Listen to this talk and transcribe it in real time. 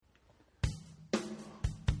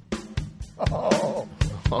Oh.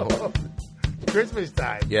 Christmas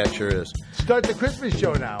time. Yeah, it sure is. Start the Christmas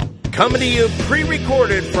show now. Coming to you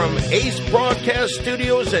pre-recorded from Ace Broadcast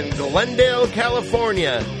Studios in Glendale,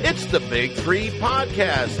 California. It's the Big Three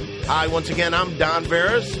Podcast. Hi, once again, I'm Don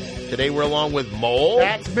Barris. Today we're along with Mole.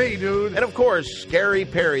 That's me, dude. And, of course, Scary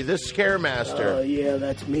Perry, the Scaremaster. Oh, yeah,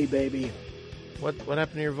 that's me, baby. What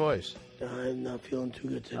happened to your voice? I'm not feeling too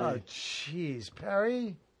good today. Oh, jeez,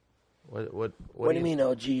 Perry. What do you mean,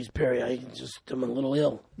 oh, geez, Perry? I'm a little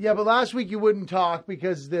ill. Yeah, but last week you wouldn't talk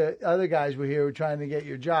because the other guys were here trying to get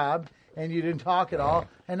your job, and you didn't talk at all.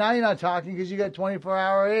 And now you're not talking because you got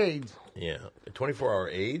 24-hour AIDS. Yeah, 24-hour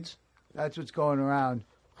AIDS? That's what's going around.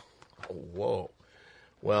 Oh, whoa.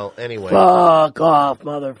 Well, anyway. Fuck off,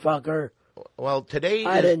 motherfucker. Well, today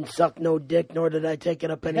I didn't suck no dick, nor did I take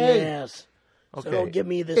it up any ass. Okay. So don't give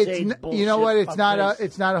me this AIDS bullshit. You know what? It's not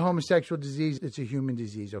fuckface. a homosexual disease. It's a human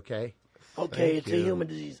disease, okay? Okay, it's a human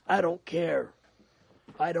disease. I don't care.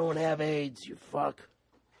 I don't have AIDS, you fuck.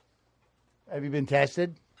 Have you been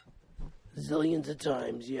tested? Zillions of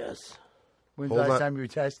times, yes. When's the last time you were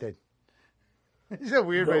tested? It's a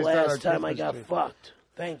weird way The to start our last time I Christmas got tree. fucked.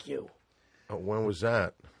 Thank you. When was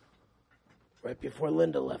that? Right before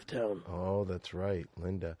Linda left town. Oh, that's right,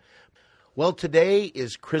 Linda. Well, today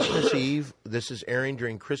is Christmas Eve. This is airing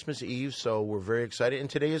during Christmas Eve, so we're very excited. And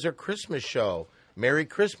today is our Christmas show. Merry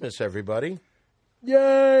Christmas, everybody.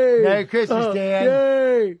 Yay! Merry Christmas, Dan.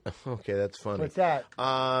 Yay! Okay, that's funny. What's that?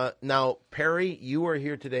 Now, Perry, you are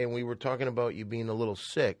here today, and we were talking about you being a little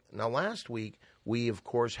sick. Now, last week, we, of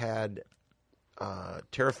course, had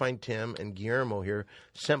Terrifying Tim and Guillermo here,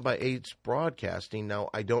 sent by Ace Broadcasting. Now,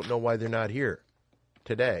 I don't know why they're not here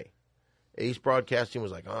today. Ace Broadcasting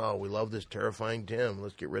was like, oh, we love this Terrifying Tim.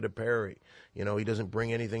 Let's get rid of Perry. You know, he doesn't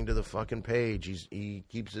bring anything to the fucking page.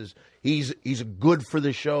 He's good for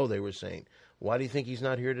the show, they were saying. Why do you think he's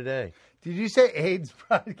not here today? Did you say AIDS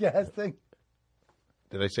Broadcasting?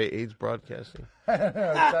 Did I say AIDS Broadcasting? I don't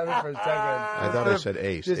know. It sounded for a second. I thought I said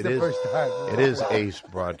Ace. Just the first time. It is Ace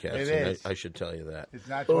Broadcasting. It is. I should tell you that. It's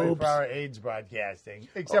not 24-hour AIDS Broadcasting,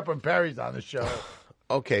 except when Perry's on the show.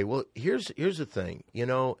 Okay, well, here's the thing, you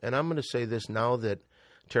know, and I'm going to say this now that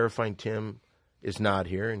Terrifying Tim is not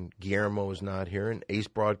here and Guillermo is not here and Ace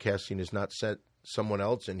Broadcasting has not sent someone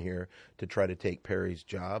else in here to try to take Perry's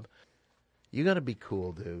job. You got to be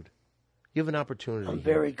cool, dude. You have an opportunity. I'm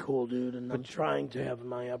very cool, dude, and I'm trying to have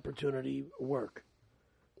my opportunity work.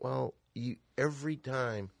 Well, every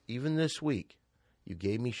time, even this week, you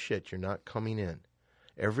gave me shit. You're not coming in.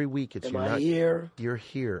 Every week it's Am I here? You're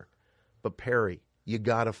here. But Perry, you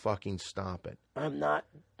got to fucking stop it. I'm not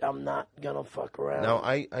gonna fuck around. Now,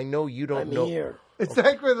 I know you don't know. I'm here. It's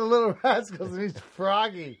like with the Little Rascals and he's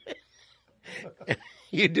Froggy.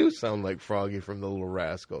 You do sound like Froggy from the Little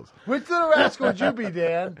Rascals. Which Little Rascal would you be,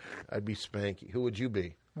 Dan? I'd be Spanky. Who would you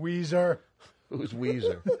be? Weezer. Who's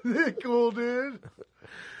Weezer? Cool dude.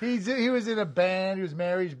 He was in a band. He was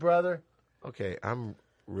Mary's brother. Okay, I'm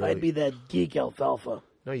really... I'd be that geek alfalfa.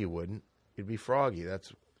 No, you wouldn't. You'd be Froggy.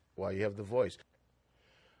 That's why you have the voice.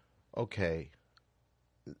 Okay.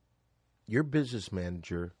 Your business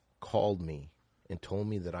manager called me and told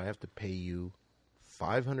me that I have to pay you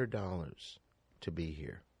 $500 to be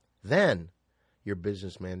here. Then your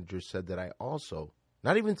business manager said that I also,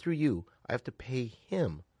 not even through you, I have to pay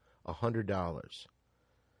him $100.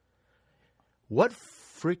 What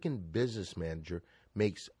freaking business manager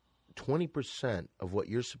makes 20% of what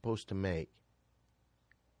you're supposed to make?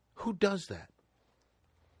 Who does that?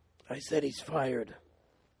 I said he's fired.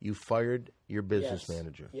 You fired your business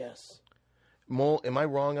manager. Yes. Mole, am I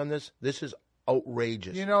wrong on this? This is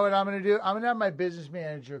outrageous. You know what I'm going to do? I'm going to have my business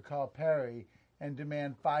manager call Perry and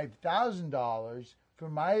demand $5,000 for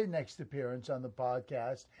my next appearance on the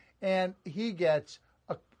podcast, and he gets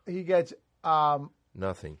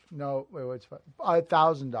Nothing. No, wait, what's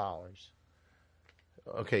 $1,000?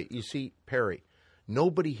 Okay, you see, Perry,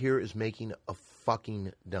 nobody here is making a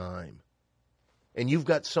fucking dime. And you've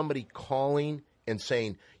got somebody calling and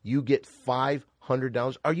saying, you get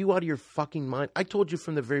 $500. Are you out of your fucking mind? I told you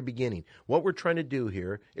from the very beginning, what we're trying to do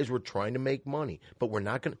here is we're trying to make money. But we're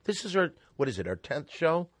not going to, this is our 10th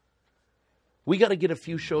show? We got to get a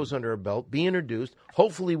few shows under our belt, be introduced.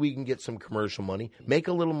 Hopefully we can get some commercial money, make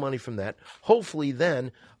a little money from that. Hopefully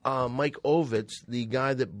then Mike Ovitz, the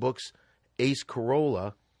guy that books Ace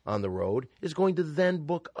Corolla on the road, is going to then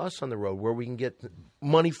book us on the road where we can get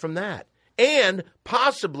money from that. And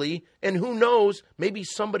possibly, and who knows, maybe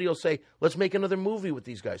somebody will say, let's make another movie with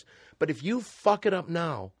these guys. But if you fuck it up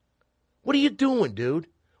now, what are you doing, dude?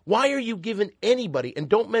 Why are you giving anybody, and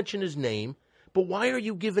don't mention his name, but why are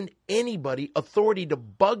you giving anybody authority to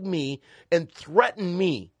bug me and threaten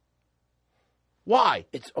me? Why?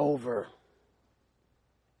 It's over.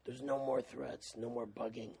 There's no more threats, no more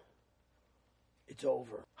bugging. It's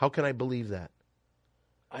over. How can I believe that?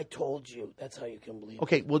 I told you. That's how you can believe it.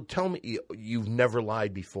 Okay, well, tell me, you've never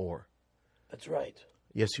lied before. That's right.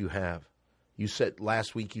 Yes, you have. You said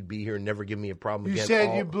last week you'd be here and never give me a problem You again.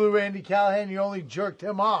 said you blew Randy Callahan. You only jerked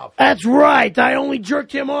him off. That's right. I only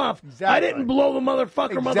jerked him off. Exactly. I didn't blow the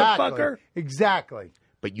motherfucker. Exactly.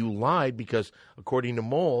 But you lied because, according to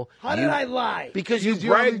Mole... How did I lie? Because you only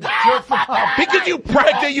bragged... jerked him off. Because you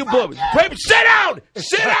bragged that you blew him. Sit down!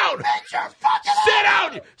 Sit down! Sit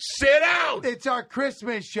down! Sit down! It's our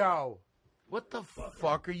Christmas show. What the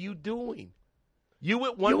fuck are you doing? You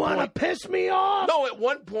at one You want to point... piss me off? No, at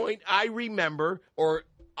one point, I remember, or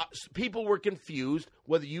people were confused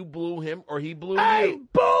whether you blew him or he blew you.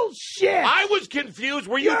 Bullshit! I was confused.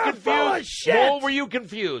 Were you You're confused? full of shit. Mole, were you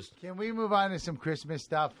confused? Can we move on to some Christmas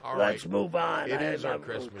stuff? All right. Let's move on. It is our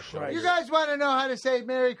Christmas show. You guys want to know how to say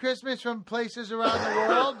Merry Christmas from places around the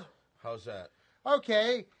world? How's that?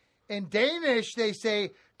 Okay. In Danish, they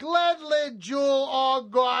say Glædelig jul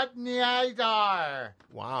og godt nytår.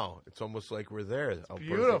 Wow, it's almost like we're there. How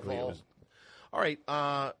beautiful. perfectly it was. All right,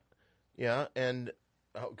 yeah, and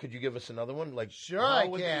could you give us another one? Like, Sure, how I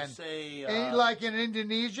would can. They say, Like in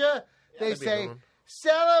Indonesia, they that'd be a good say one.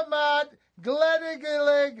 Selamat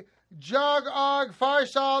glædelig jog og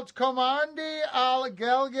farsalt kommandi al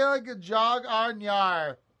gælgelig jog og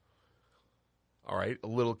nytår. All right, a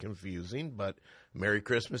little confusing, but Merry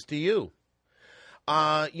Christmas to you.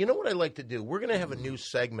 You know what I like to do? We're going to have a new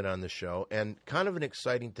segment on the show, and kind of an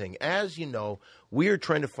exciting thing. As you know, we are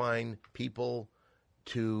trying to find people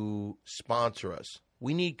to sponsor us.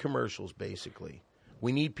 We need commercials, basically.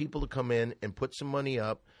 We need people to come in and put some money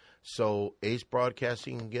up so Ace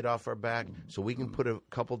Broadcasting can get off our back, so we can put a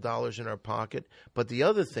couple dollars in our pocket. But the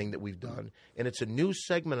other thing that we've done, and it's a new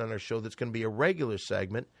segment on our show that's going to be a regular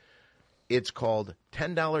segment, it's called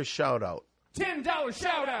 $10 Shout-Out. $10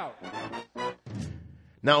 shout out.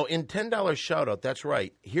 Now, in $10 shout-out, that's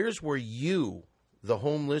right. Here's where you, the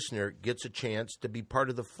home listener, gets a chance to be part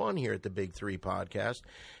of the fun here at the Big Three Podcast.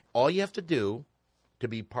 All you have to do to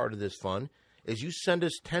be part of this fun is you send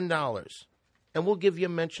us $10, and we'll give you a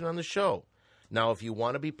mention on the show. Now, if you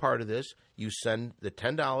want to be part of this, you send the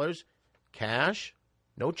 $10 cash,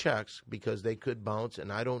 no checks, because they could bounce,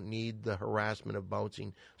 and I don't need the harassment of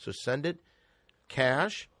bouncing. So send it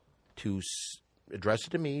cash to address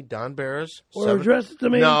it to me, Don Barris. Or address it to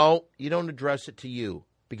me? No, you don't address it to you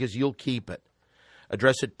because you'll keep it.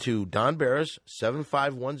 Address it to Don Barris,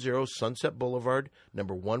 7510 Sunset Boulevard,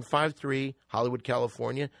 number 153, Hollywood,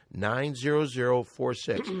 California,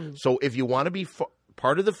 90046. So if you want to be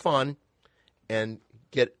part of the fun and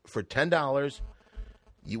get for $10,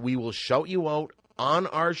 we will shout you out on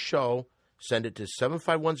our show. Send it to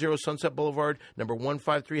 7510 Sunset Boulevard, number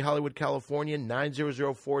 153, Hollywood, California,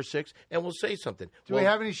 90046, and we'll say something. Do we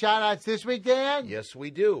have any shout-outs this week, Dan? Yes, we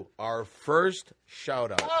do. Our first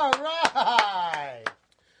shout-out. All right.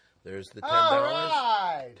 There's the $10. All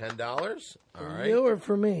right. $10. All right. You or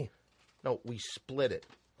for me? No, we split it.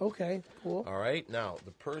 Okay, cool. All right. Now,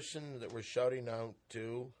 the person that we're shouting out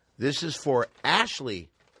to, this is for Ashley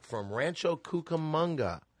from Rancho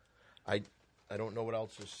Cucamonga. I don't know what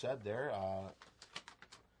else is said there.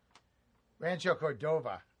 Rancho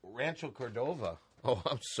Cordova. Rancho Cordova. Oh,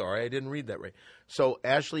 I'm sorry. I didn't read that right. So,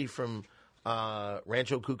 Ashley from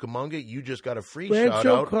Rancho Cucamonga, you just got a free shout-out.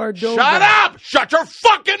 Rancho Cordova. Shut up! Shut your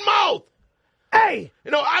fucking mouth! Hey!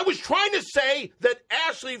 You know, I was trying to say that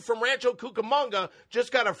Ashley from Rancho Cucamonga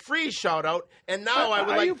just got a free shout-out, and now I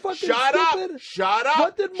would Are you like, fucking shut stupid? up! Shut up!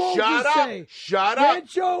 What did Mo shut just up! say? Shut up!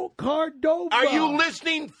 Rancho Cordova. Are you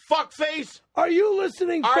listening, fuckface? Are you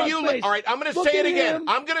listening, Are you? fuckface? All right, I'm going to Look say it at again. him.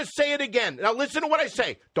 I'm going to say it again. Now listen to what I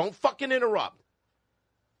say. Don't fucking interrupt.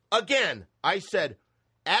 Again, I said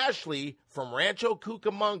Ashley from Rancho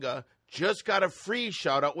Cucamonga just got a free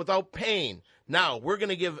shout-out without paying. Now, we're going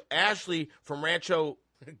to give Ashley from Rancho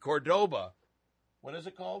Cordova. What is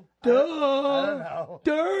it called? Duh. I don't know.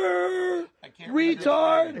 Duh. I can't read this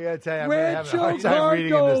Retard. writing. I got to tell you, I'm going to have a Rancho hard time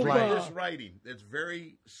reading in this Cordova. light. This writing. It's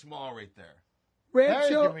very small right there. Harry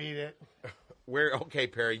Rancho. can read it. Where? Okay,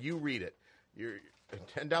 Perry, you read it. Your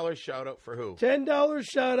 $10 shout-out for who? $10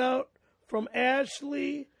 shout out from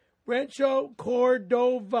Ashley Rancho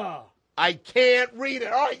Cordova. I can't read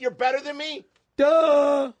it. All right, you're better than me?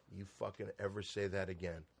 Duh. You fucking ever say that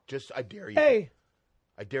again. Just, I dare you. Hey,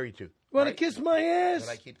 I dare you to. want to Right? kiss my ass? Then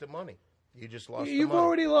I keep the money. You just lost the You've money.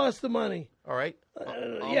 already lost the money. All right.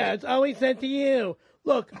 Yeah, it's always sent to you.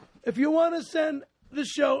 Look, if you want to send the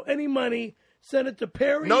show any money, send it to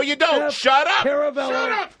Perry. No, you don't. F. Shut up. Caravello.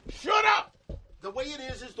 Shut up. Shut up. The way it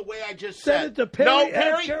is the way I just Send said. it to Perry No, at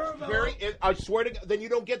Perry. Caravello. Perry, I swear to God, then you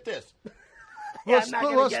don't get this. Yeah,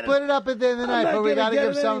 We'll split it up at the end of the I'm night, not but we gonna got to get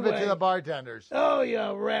give it some of it anyway. to the bartenders. Oh,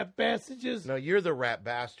 yeah, rat bastards. No, you're the rat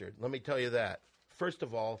bastard. Let me tell you that. First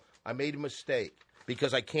of all, I made a mistake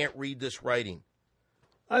because I can't read this writing.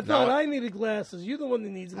 I thought No. I needed glasses. You're the one that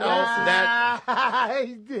needs No, glasses. that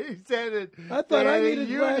he said it. I thought I Danny, needed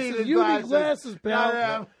you glasses. needed You need glasses,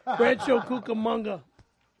 pal. No. Rancho Cucamonga.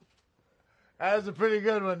 That was a pretty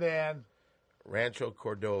good one, Dan. Rancho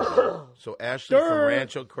Cordova. So Ashley from Durr.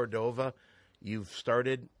 Rancho Cordova, you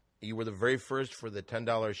were the very first for the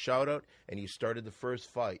 $10 shout out, and you started the first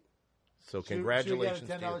fight. So congratulations Should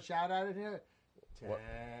we to you. get a $10 shout out in here? What?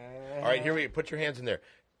 All right, here we go. Put your hands in there.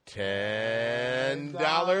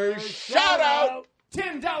 $10 shout out.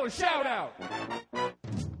 $10 shout out.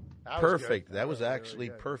 Perfect. That was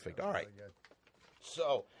actually perfect. All right.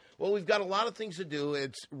 So, well, we've got a lot of things to do.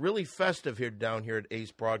 It's really festive here down here at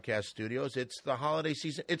Ace Broadcast Studios. It's the holiday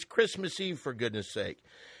season. It's Christmas Eve, for goodness sake.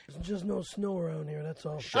 There's just no snow around here, that's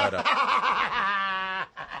all. Shut up.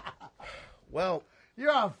 Well,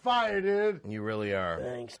 You're on fire, dude. you really are.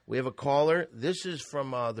 Thanks. We have a caller. This is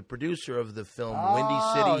from the producer of the film, Oh, Windy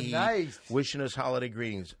City, nice. wishing us holiday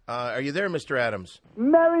greetings. Are you there, Mr. Adams?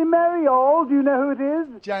 Merry, merry all. Do you know who it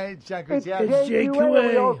is? Giant It's yes. JQA. Are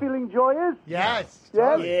we all feeling joyous? Yes. Yes?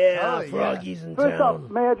 Totally, Yeah, totally, Froggy's in First town.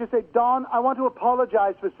 off, may I just say, Don, I want to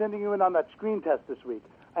apologize for sending you in on that screen test this week.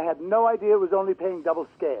 I had no idea it was only paying double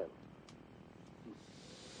scale.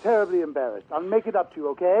 Terribly embarrassed. I'll make it up to you,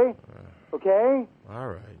 okay? Okay? All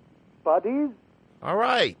right. Buddies? All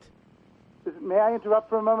right. May I interrupt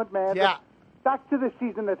for a moment, man? Yeah. Back to the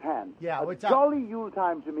season at hand. Yeah, a what's up? jolly Yule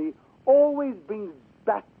time to me always brings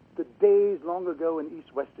back the days long ago in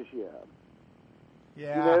East Worcestershire.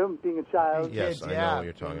 Yeah. You know, being a child. Yes, Kids, I know yeah. what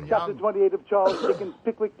you're talking about. Chapter 28 of Charles Dickens'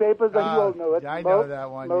 Pickwick Papers, and you all know it. I Mo, know that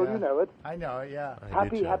one. Mo, yeah. you know it. I know it, yeah. I do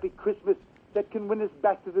Happy, too. happy Christmas that can win us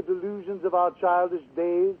back to the delusions of our childish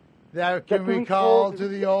days. That can can recall recall to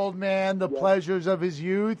the old man the Yes. pleasures of his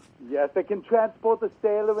youth. Yes, that can transport the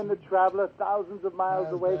sailor and the traveler thousands of miles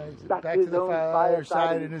away back, Back to to his the own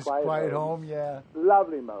fireside in his quiet home, yeah.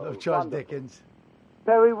 Lovely, Mo. Of Charles Wonderful. Dickens.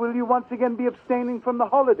 Perry, will you once again be abstaining from the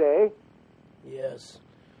holiday? Yes.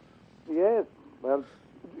 Yes. Well,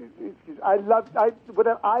 I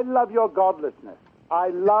love your godlessness. I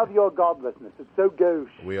love your godlessness. It's so gauche.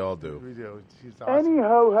 We all do. We do. She's awesome. Any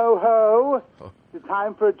ho, ho, ho. It's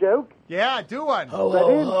time for a joke. Yeah, do one. Ho, Ready?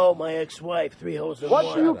 ho, ho, my ex-wife. 3 hoes in What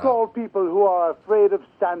one. do you call people who are afraid of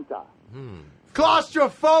Santa?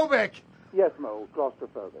 Claustrophobic. Yes, Mo,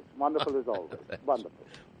 claustrophobic. Wonderful as always. Wonderful.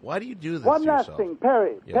 Why do you do this One to last yourself? thing,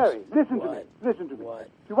 Perry. Yes. Perry, listen to me. What? Listen to me. What?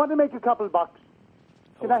 You want to make a couple bucks?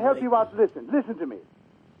 Can I help you out? Listen to me.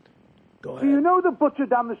 Go Do you ahead. know the butcher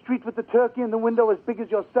down the street with the turkey in the window as big as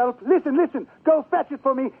yourself? Listen. Go fetch it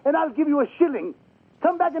for me, and I'll give you a shilling.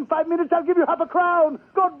 Come back in 5 minutes. I'll give you half a crown.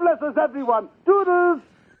 God bless us, everyone. Doodles.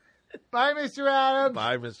 Bye, Mr. Adams.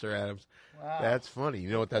 Bye, Mr. Adams. That's funny. You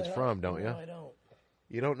know what that's from, don't you? No, I don't.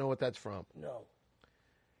 You don't know what that's from. No.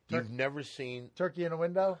 You've never seen. Turkey in a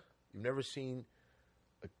window. You've never seen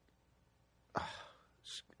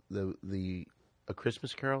a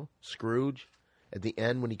Christmas Carol, Scrooge, at the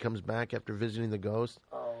end when he comes back after visiting the ghost.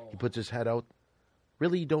 He puts his head out.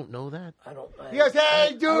 Really, you don't know that? I don't. He goes, hey,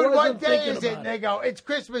 I dude, what wasn't day thinking is it? about And they go, it's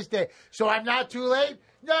Christmas Day. So I'm not too late?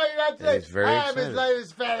 No, you're not too And late. he's very I'm as excited. late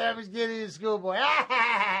as fat. I'm as giddy as schoolboy.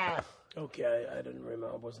 Okay, I didn't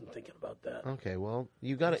remember. I wasn't thinking about that. Okay, well,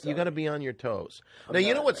 you got to be on your toes. Now,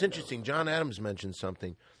 you know what's interesting? John Adams mentioned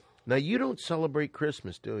something. Now, you don't celebrate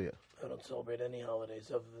Christmas, do you? I don't celebrate any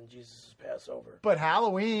holidays other than Jesus' Passover. But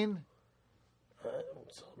Halloween. I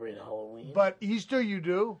don't celebrate Halloween. But Easter you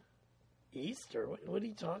do. Easter? What are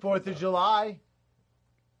you talking 4th about? of July.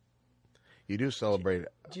 You do celebrate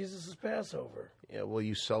it. Jesus' Passover. Yeah, well,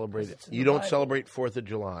 you celebrate Because it. it's in You the don't Bible. celebrate 4th of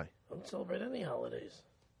July. I don't celebrate any holidays.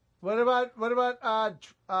 What about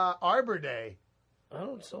Arbor Day? I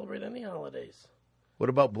don't celebrate any holidays. What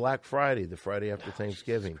about Black Friday, the Friday after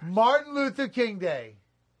Thanksgiving? Martin Luther King Day.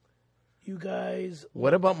 You guys,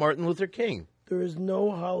 What about Martin Luther King? there is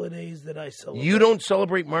no holidays that I celebrate. You don't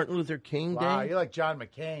celebrate Martin Luther King Wow, Day? you're like John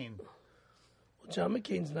McCain. John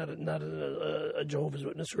McCain's not a Jehovah's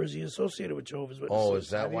Witness, or is he associated with Jehovah's Witnesses? Oh,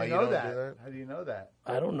 is How that do why you you know don't that? do that? How do you know that?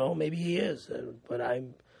 I don't know. Maybe he is, but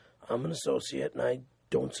I'm an associate, and I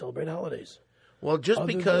don't celebrate holidays. Well, just Other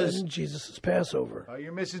because than Jesus' Passover. Oh,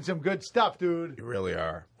 you're missing some good stuff, dude. you really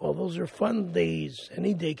are. Well, those are fun days.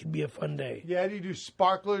 Any day could be a fun day. Yeah, do you do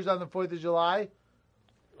sparklers on the 4th of July?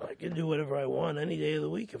 I can do whatever I want any day of the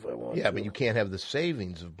week if I want to. Yeah, but you can't have the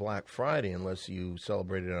savings of Black Friday unless you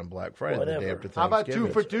celebrate it on Black Friday, the day Whatever. after Thanksgiving. How about 2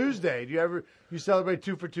 for Tuesday? Do you celebrate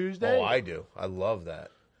 2 for Tuesday? Oh, I do. I love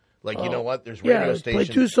that. Like, you know what? There's radio Yeah, stations.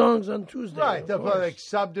 play 2 songs on Tuesday. Right, of they'll play course. like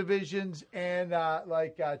Subdivisions and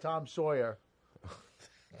Tom Sawyer.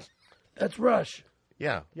 That's Rush.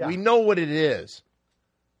 Yeah, Yeah. we know what it is.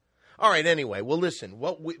 All right, anyway. Well, listen,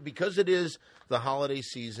 because it is the holiday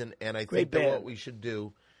season, and I think Great that band. what we should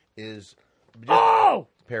do is... Oh!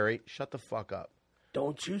 Perry, shut the fuck up.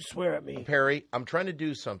 Don't you swear at me. Perry, I'm trying to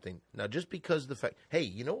do something. Now, just because the fact... Hey,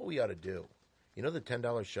 you know what we ought to do? You know the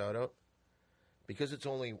 $10 shout-out? Because it's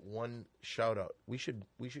only one shout-out, we should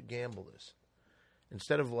gamble this.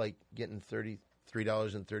 Instead of, like, getting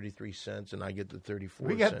 $33.33 and I get the 34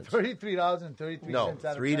 We got cents. $33.33 No, out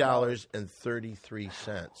of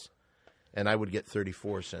 $3.33. And I would get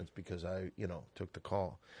 34 cents because I, took the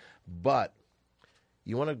call. But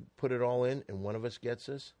you want to put it all in and one of us gets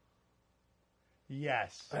this?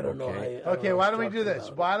 Yes. I don't know. Okay. Okay, why don't we do this?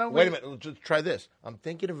 Why don't we... Wait a minute. Let's just try this. I'm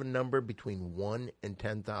thinking of a number between 1 and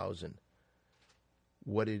 10,000.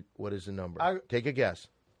 What is the number? Take a guess.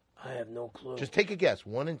 I have no clue. Just take a guess.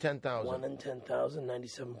 1 in 10,000. 1 in 10,000,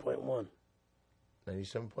 97.1.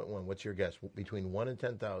 97.1. What's your guess? Between 1 and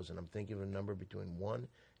 10,000. I'm thinking of a number between 1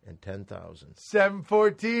 and 10,000.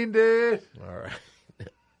 714, dude. All right.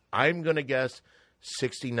 I'm going to guess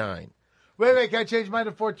 69. Wait, can I change mine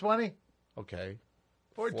to 420? Okay.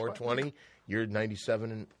 420. 420. You're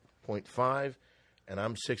 97.5, and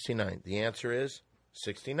I'm 69. The answer is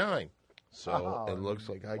 69. So it looks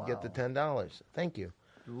like I get the $10. Thank you.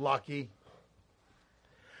 Lucky.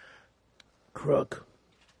 Crook.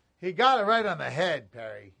 He got it right on the head,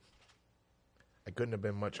 Perry. I couldn't have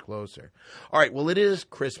been much closer. All right. Well, it is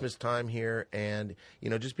Christmas time here, and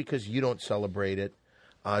just because you don't celebrate it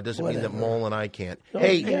doesn't mean that Mole and I can't. No,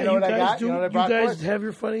 Hey, yeah, you know what I guys got? do. You know what I You brought for guys us? have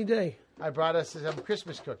your funny day. I brought us some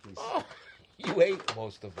Christmas cookies. you ate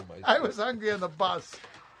most of them. I was hungry on the bus.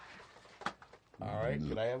 All right.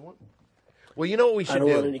 Can I have one? Well, you know what we should I don't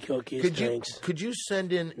do? want any cookies, thanks. Could you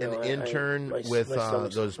send in No, an I- intern my with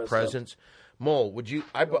stomach's those messed up. presents? Mole, would you?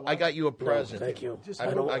 I got you a No, present. thank you. Just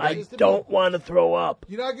I hold on. I don't want to throw up.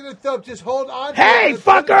 You're not going to throw up. Just hold on. Hey,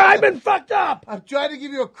 fucker, I've been fucked up. I'm trying to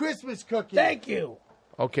give you a Christmas cookie. Thank you.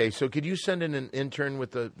 Okay, so could you send in an intern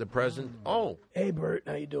with the present? Oh, Hey, Bert,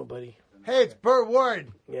 how you doing, buddy? Hey, it's Burt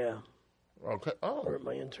Ward. Yeah, okay. Oh, Bert,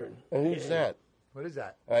 my intern. who's that? What is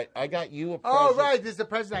that? All right, I got you a present. Oh, right. This is the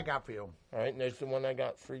present I got for you. All right, and there's the one I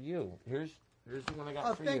got for you. Here's the one I got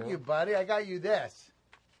Oh, for you. thank you, buddy. I got you this.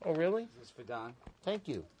 Oh, really? This is for Don. Thank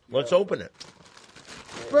you. Let's open it.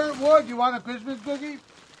 Burt Ward, you want a Christmas cookie?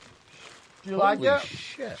 Do you like Holy it?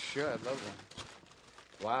 shit. Sure, I'd love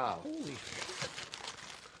one. Wow. Holy shit.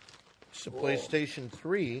 It's a PlayStation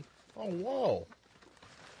 3. Oh, whoa.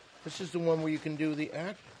 This is the one where you can do the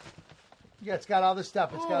act. Yeah, it's got all the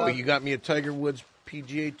stuff. It's got Oh, all, you got me a Tiger Woods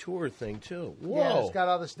PGA Tour thing, too. Whoa. yeah, it's got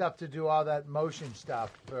all the stuff to do all that motion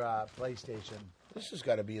stuff for PlayStation. This has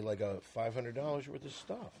got to be like a $500 worth of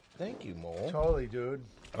stuff. Thank you, Mole. Totally, dude.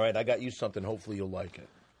 All right, I got you something. Hopefully you'll like it.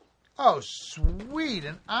 Oh, sweet.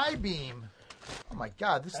 An I-beam. Oh, my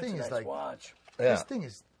God. This That's thing a is nice like... watch. Yeah. This thing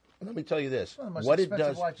is Let me tell you this. one of the most What it expensive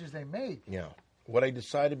does... watches they make. Yeah. What I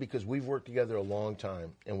decided, because we've worked together a long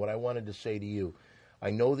time, and what I wanted to say to you, I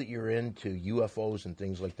know that you're into UFOs and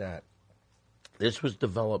things like that. This was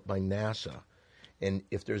developed by NASA, and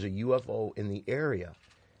if there's a UFO in the area,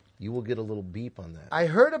 you will get a little beep on that. I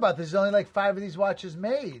heard about this. There's only like 5 of these watches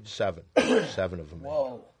made. 7. 7 of them.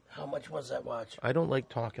 Whoa, how much was that watch? I don't like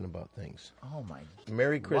talking about things. Oh, my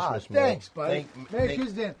Merry Christmas, wow. Mo. Thanks, buddy. Merry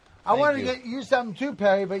Christmas, Dan. I thank wanted you. to get you something too,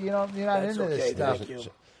 Perry, but you're not That's into okay, this stuff. thank you.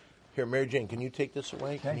 Here, Mary Jane, can you take this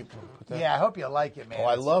away? Can you put that? Yeah, I hope you like it, man. Oh,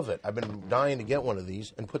 I love it. I've been dying to get one of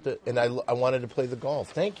these and I wanted to play the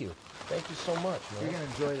golf. Thank you. Thank you so much, You're man. going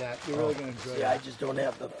to enjoy that. You're really going to enjoy Yeah, I that. just don't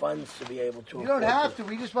have the funds to be able to. You don't afford have it. to.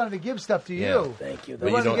 We just wanted to give stuff to Yeah. you. Thank you. But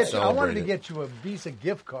We you wanted to don't get you, I wanted celebrate to it. get you a Visa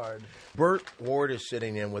gift card. Burt Ward is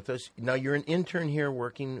sitting in with us. Now, you're an intern here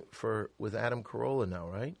working with Adam Carolla now,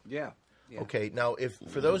 right? Yeah. Okay. Now,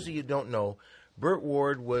 for those of you who don't know, Burt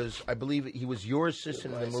Ward was, I believe, he was your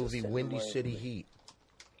assistant in the movie assistant in Windy Miami. City Heat.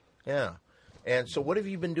 Yeah. And so what have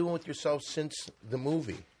you been doing with yourself since the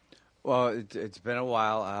movie? Well, it's been a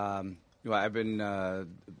while. I've been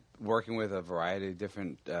working with a variety of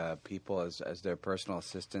different people as their personal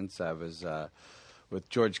assistants. I was with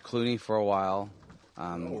George Clooney for a while.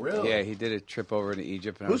 Really? Yeah, he did a trip over to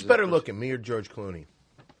Egypt. And I Who's was better just- looking, me or George Clooney?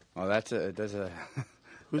 Oh, that's a.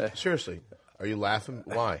 Seriously, are you laughing?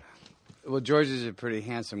 Why? Well, George is a pretty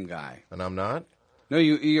handsome guy. And I'm not? No,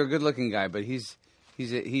 you're a good-looking guy, but he's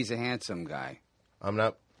He's a handsome guy. I'm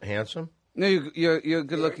not handsome. No, you're a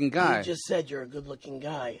good-looking guy. You just said you're a good-looking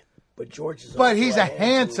guy, but George is. But also he's a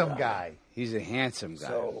handsome guy. He's a handsome guy.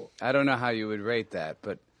 So- I don't know how you would rate that,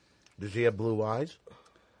 but Does he have blue eyes?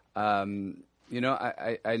 I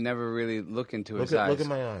never really look into his eyes. Look at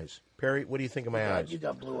my eyes, Perry. What do you think of my eyes? You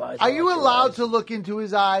got blue eyes. Are I you like your allowed eyes. to look into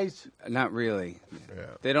his eyes? Not really. Yeah.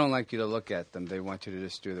 They don't like you to look at them. They want you to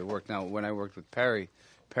just do the work. Now, when I worked with Perry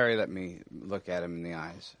let me look at him in the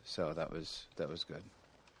eyes, so that was good.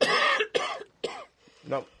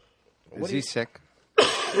 No. Is he sick?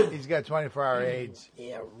 He's got 24-hour AIDS.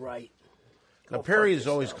 Yeah, right. Now, Go Perry fuck has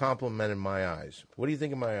always yourself. complimented my eyes. What do you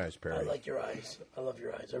think of my eyes, Perry? I like your eyes. I love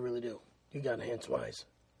your eyes. I really do. You got handsome eyes.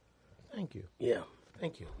 Thank you. Yeah.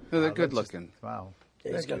 Thank you. No, they're good looking. Wow.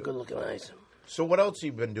 Yeah, he's got good-looking eyes. So what else have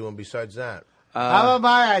you been doing besides that? How about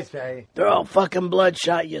my eyes, Perry? They're all fucking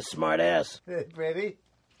bloodshot, you smart ass. Pretty?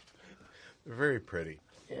 They're very pretty.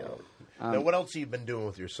 Yeah. Now, what else have you been doing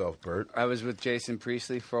with yourself, Bert? I was with Jason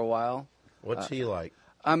Priestley for a while. What's he like?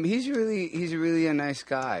 He's really a nice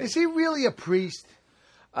guy. Is he really a priest?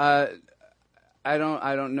 I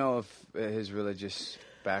don't know if his religious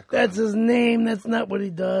background. That's his name. That's not what he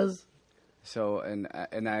does. So and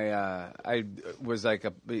I was like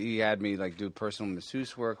he had me like do personal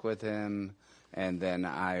masseuse work with him, and then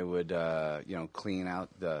I would clean out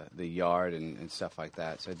the yard and stuff like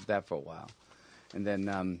that. So I did that for a while, and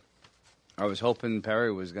then I was hoping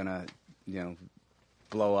Perry was gonna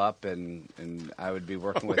blow up and I would be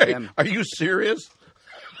working with him. Are you serious?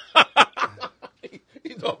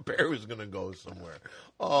 He thought Perry was going to go somewhere.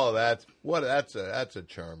 Oh, that's a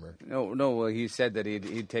charmer. No. Well, he said that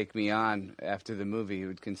he'd take me on after the movie. He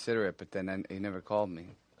would consider it, but then he never called me.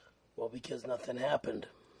 Well, because nothing happened.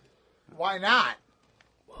 Why not?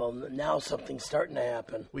 Well, now something's starting to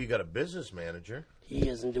happen. Well, you got a business manager. He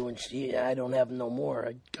isn't doing shit. I don't have him no more.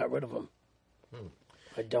 I got rid of him.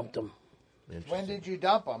 I dumped him When did you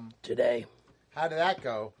dump him? today. How did that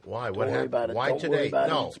go? Why? Don't What worry happened? about it. Why Don't today? worry about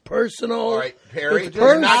No. it. It's personal. All right, Perry. It's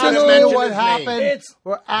you're not personal. gonna mention what his happened. name. It's-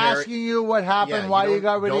 We're asking you what happened, Yeah, why you you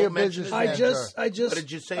got rid of don't your mention business his I manager. just What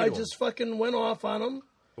did you say to I him? just fucking went off on him.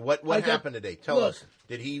 What I got- happened today? Tell look. us.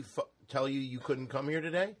 Did he tell you couldn't come here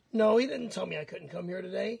today? No, he didn't tell me I couldn't come here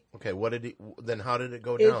today. Okay. What did he? Then how did it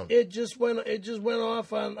go down? It just went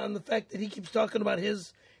off on the fact that he keeps talking about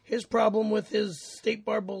his problem with his state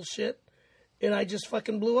bar bullshit, and I just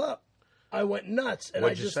fucking blew up. I went nuts. And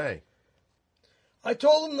What'd you say? I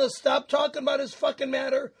told him to stop talking about his fucking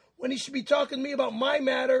matter when he should be talking to me about my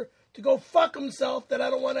matter, to go fuck himself, that I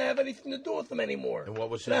don't want to have anything to do with him anymore. And what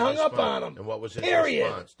was his And I hung response? up on him. And what was his Period.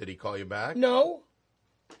 response? Did he call you back? No.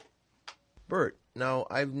 Bert, now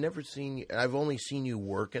I've never seen you. I've only seen you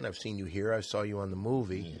working. I've seen you here. I saw you on the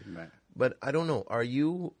movie. Right. But I don't know. Are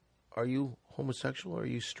you homosexual? Are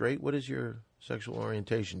you straight? What is your sexual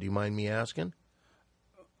orientation? Do you mind me asking?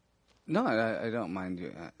 No, I don't mind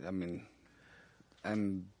you. I mean,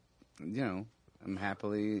 I'm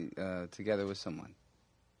happily together with someone.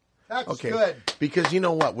 That's Okay. good. Because you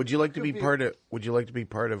know what? Would you like to be be- part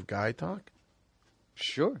of Guy Talk?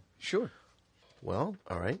 Sure. Well,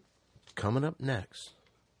 all right. Coming up next,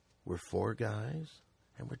 we're four guys,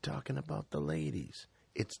 and we're talking about the ladies.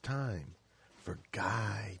 It's time for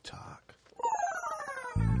Guy Talk.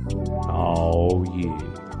 Oh, yeah.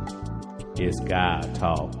 It's guy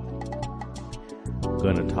talk.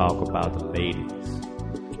 Gonna talk about the ladies.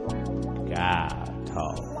 Guy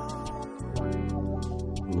talk.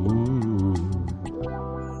 Ooh.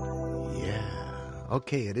 Yeah.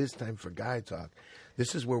 Okay, it is time for Guy Talk.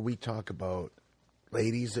 This is where we talk about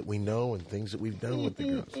ladies that we know and things that we've done with the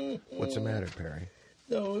girls. What's the matter, Perry?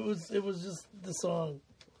 No, it was just the song.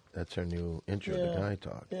 That's our new intro Yeah. to Guy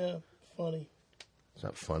Talk. Yeah, funny. It's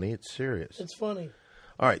not funny, it's serious. It's funny.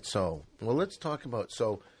 All right, let's talk about,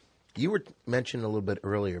 you were mentioning a little bit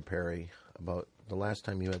earlier, Perry, about the last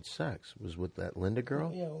time you had sex was with that Linda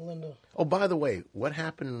girl? Yeah, Linda. Oh, by the way, what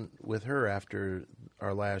happened with her after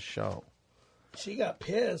our last show? She got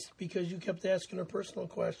pissed because you kept asking her personal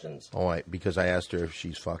questions. Oh, because I asked her if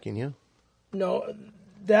she's fucking you? No,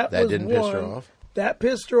 that was didn't piss her one. off? That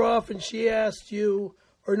pissed her off, and she asked you,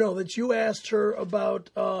 or no, that you asked her about.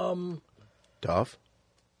 Duff?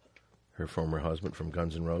 Her former husband from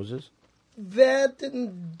Guns N' Roses? Duff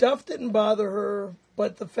didn't bother her,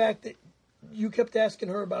 but the fact that you kept asking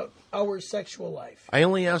her about our sexual life. I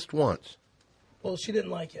only asked once. Well, she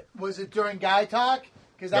didn't like it. Was it during Guy Talk?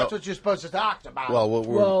 Because that's what you're supposed to talk about. Well,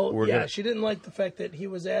 we're yeah, gonna... she didn't like the fact that he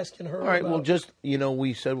was asking her. All right, about, well, just,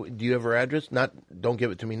 we said, do you have her address? Don't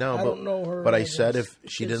give it to me now. I don't know her But I address. said if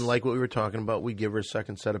she didn't like what we were talking about, we'd give her a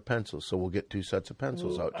second set of pencils. So we'll get 2 sets of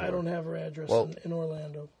pencils out to her. I don't have her address in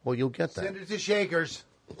Orlando. Well, you'll get that. Send it to Shakers.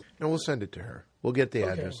 And we'll send it to her. We'll get the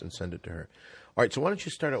address and send it to her. All right, so why don't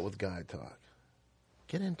you start out with guy talk?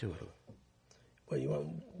 Get into it. What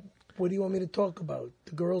do you want me to talk about?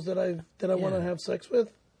 The girls that I want to have sex with?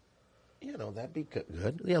 That'd be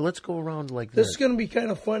good. Yeah, let's go around like This is going to be kind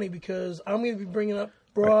of funny because I'm going to be bringing up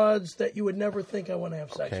broads that you would never think I want to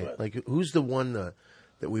have sex with. Like, who's the one that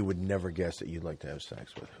we would never guess that you'd like to have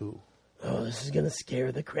sex with? Who? Oh, this is going to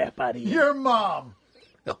scare the crap out of you. Your mom.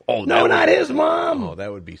 Oh, no, not his mom. Oh,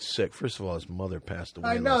 that would be sick. First of all, his mother passed away.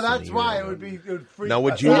 I know, that's why it would freak Now,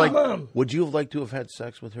 us out. would you have liked to have had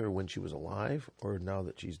sex with her when she was alive or now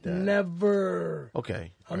that she's dead? Never.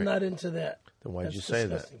 Okay. I'm not into that. Then why'd That's you say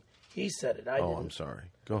disgusting. He said it. I didn't. I'm sorry.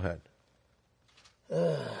 Go ahead.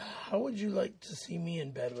 How would you like to see me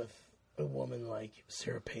in bed with a woman like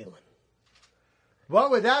Sarah Palin?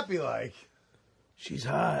 What would that be like? She's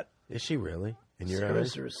hot. Is she really? In your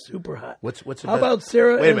Sarah's eyes? super hot. What's How about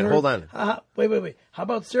Sarah? Wait a and minute, her- hold on. Wait. How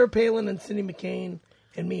about Sarah Palin and Cindy McCain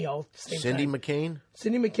and me all at the same Cindy time? McCain?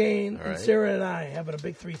 Cindy McCain All and right. Sarah and I having a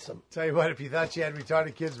big threesome. Tell you what, if you thought you had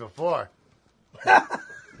retarded kids before.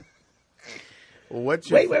 What's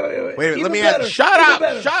your... Wait. Wait a minute, Keep let it me better. ask. Shut Keep it up!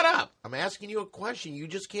 better. Shut up! I'm asking you a question. You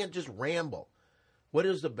just can't just ramble. What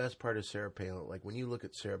is the best part of Sarah Palin? Like, when you look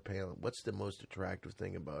at Sarah Palin, what's the most attractive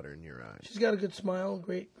thing about her in your eyes? She's got a good smile,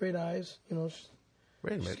 great eyes. She's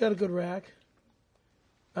Wait a minute. she's got a good rack.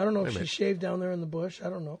 I don't know Wait a if she minute. shaved down there in the bush. I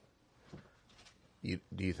don't know. Do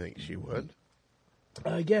you think she would?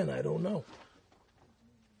 Again, I don't know.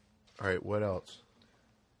 All right, what else?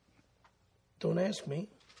 Don't ask me.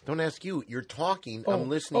 Don't ask you. You're talking. I'm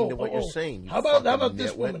listening to what you're saying. You How about fucking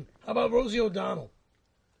this nitwit. woman? How about Rosie O'Donnell?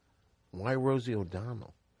 Why Rosie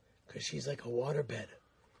O'Donnell? Because she's like a waterbed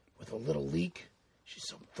with a little leak. She's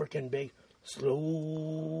so freaking big. Slow.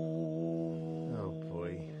 Oh,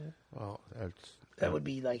 boy. Well, That would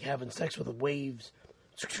be like having sex with the waves.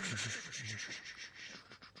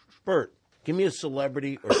 Bert, give me a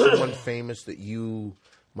celebrity or someone famous that you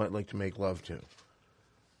might like to make love to.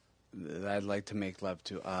 That I'd like to make love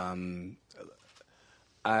to.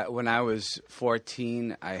 When I was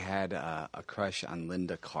 14, I had a crush on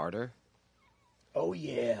Linda Carter. Oh,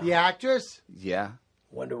 yeah. The actress? Yeah.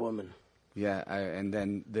 Wonder Woman. Yeah, and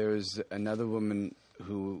then there was another woman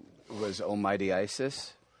who was Almighty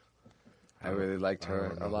Isis. I really liked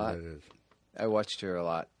her a lot. I watched her a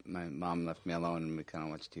lot. My mom left me alone, and we kind of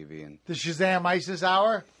watched TV. And The Shazam ISIS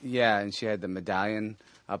Hour? yeah, and she had the medallion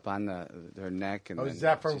up on her neck. And Oh, then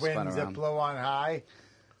Zephyr she spun winds that around. blow on high?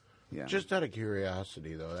 Yeah. Just out of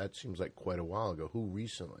curiosity, though, that seems like quite a while ago. Who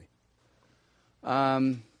recently?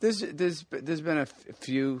 There's been a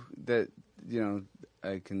few that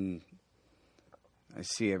I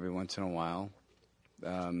see every once in a while, but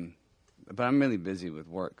I'm really busy with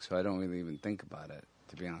work, so I don't really even think about it,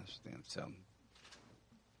 to be honest with you. So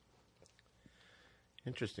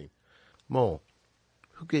Interesting. Mo,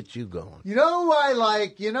 who gets you going? You know who I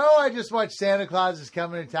like? I just watched Santa Claus is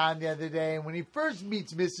Coming to Town the other day, and when he first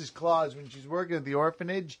meets Mrs. Claus when she's working at the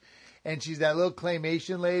orphanage, and she's that little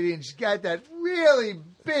claymation lady, and she's got that really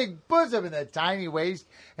big bosom and that tiny waist,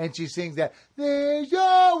 and she sings that, "There's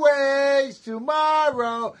always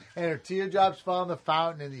tomorrow," and her teardrops fall in the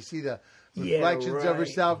fountain, and you see the reflections of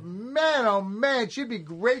herself. Man, oh man, she'd be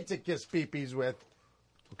great to kiss peepees with.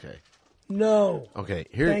 Okay. No. Okay,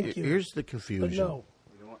 Thank you. here's the But confusion. no.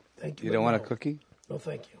 Thank you. you but don't want a no. cookie? No,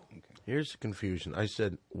 thank you. Here's the confusion. I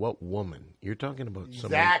said, what woman? You're talking about someone.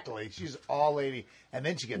 Exactly. She's all lady, and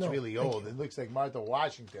then she gets No, really thank old. It looks like Martha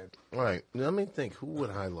Washington. All right, let me think. Who would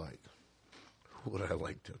I like? Who would I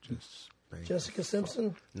like to just spank? Jessica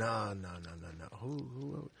Simpson? No.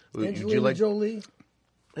 Who would Angelina you like? Jolie?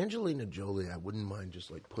 Angelina Jolie, I wouldn't mind just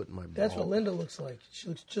like putting my That's ball. what Linda looks like. She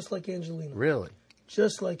looks just like Angelina. Really?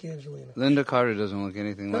 Just like Angelina. Linda Carter doesn't look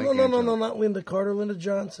anything like No, Angela. not Linda Carter. Linda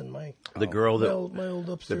Johnson. The girl My that old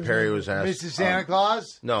upstairs. that Perry neighbor. was asked. Mrs. Santa Claus?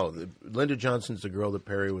 No, Linda Johnson's the girl that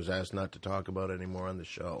Perry was asked not to talk about anymore on the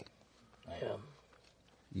show.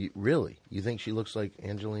 Yeah. Really? You think she looks like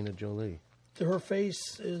Angelina Jolie? Her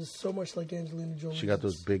face is so much like Angelina Jolie. She got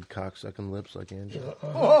those big cocksucking lips like Angela.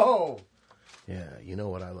 Whoa! Yeah, you know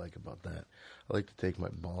what I like about that? I like to take my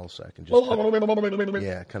ball sack and just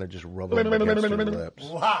kind of just rub them against her lips.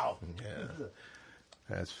 Wow. Yeah,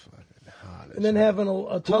 that's fucking hot. And then having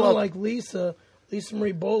a tongue like Lisa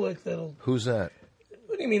Marie Bullock. That'll. Who's that?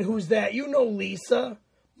 What do you mean? Who's that? You know Lisa,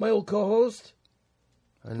 my old co-host.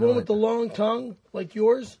 I The know one with it. the long tongue, like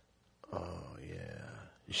yours. Oh yeah.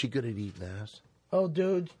 Is she good at eating ass? Oh,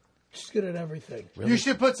 dude, she's good at everything. You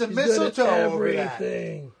should put some She's good at mistletoe over that.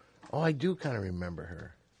 everything. Oh, I do kind of remember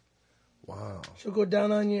her. Wow. She'll go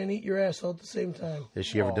down on you and eat your ass all at the same time. Has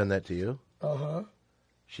she ever done that to you? Uh-huh.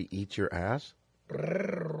 She eats your ass?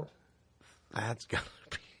 That's gotta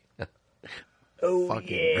be Oh,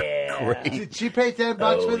 fucking yeah. great. Did she pay $10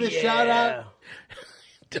 for this shout out?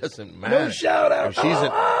 Doesn't matter. No shout out. If she's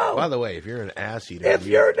Oh. by the way, if you're an ass eater, If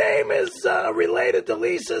your name is related to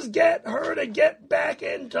Lisa's, get her to get back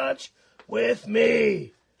in touch with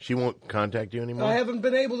me. she won't contact you anymore. I haven't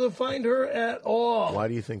been able to find her at all. Why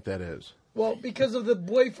do you think that is? Well, because of the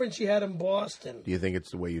boyfriend she had in Boston. Do you think it's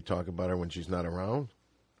the way you talk about her when she's not around?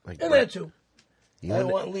 Like And Bert, that too. you I and-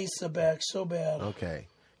 want Lisa back so bad. Okay,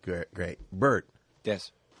 great. Bert,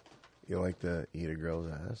 Yes. you like to eat a girl's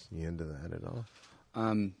ass? You into that at all?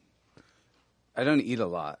 I don't eat a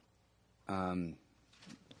lot, but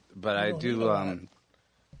I don't eat do. a lot.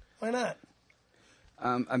 Why not?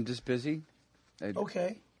 I'm just busy.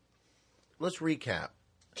 Okay. Let's recap.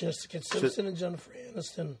 Jessica Simpson and Jennifer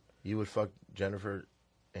Aniston. You would fuck Jennifer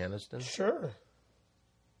Aniston? Sure.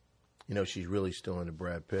 You know she's really still into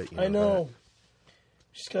Brad Pitt. You I know. that?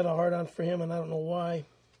 She's got a hard on for him, and I don't know why.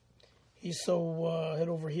 He's so head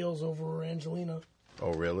over heels over Angelina.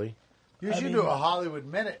 Oh, really? You should do a Hollywood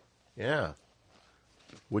Minute. Yeah.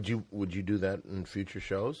 Would you do that in future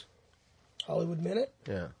shows? Hollywood Minute?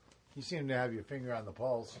 Yeah. You seem to have your finger on the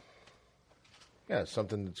pulse. Yeah,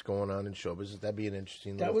 something that's going on in show business. That'd be an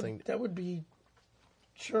interesting That little thing. would be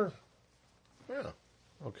sure. Yeah.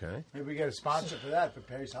 Okay. Maybe we get a sponsor for that for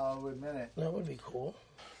Perry's Hollywood Minute. That would be cool.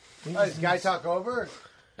 Oh, does Guy talk over?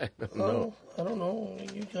 Oh, I don't know.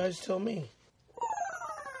 You guys tell me.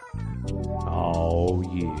 Oh,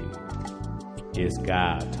 yeah. It's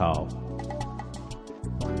God talk.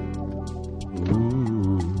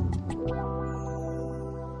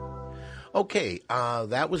 Okay,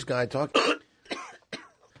 that was Guy Talk.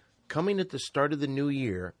 Coming at the start of the new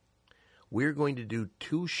year, we're going to do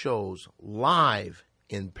 2 shows live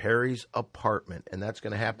in Perry's apartment, and that's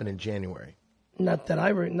going to happen in January. Not that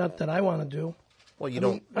I want to do. Well, you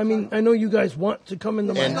don't. I mean, I know you guys want to come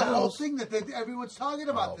into my And- The whole house. thing that everyone's talking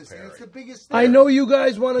about Oh, this thing. Perry. It's the biggest thing. I know you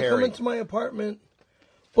guys want to come Perry. into my apartment,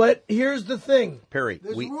 but here's the thing. Perry,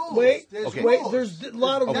 There's we rules. Wait, There's okay. wait. rules. There's a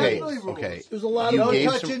lot of Okay, Definitely rules. rules. okay. There's a lot You of No gave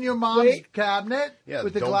touching some- your mom's Wait. cabinet Yeah,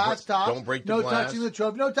 with the don't glass break- top. don't break the no glass. touching the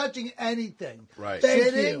trophy. No touching anything. Right. Thank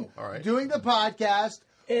Sitting, you. All right. doing the podcast.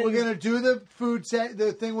 And- we're gonna do the food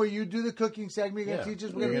the thing where you do the cooking segment. You're gonna Yeah. teach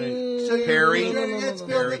us. We're We're gonna- gonna so Perry, you're gonna get spilled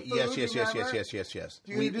Perry, the food, yes. remember?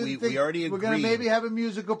 You're We, gonna do we, the thing. we already agreed. We're gonna maybe have a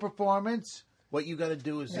musical performance. What you got to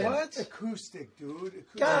do is What? Acoustic, dude.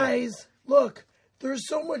 Acoustic. Guys, look. There's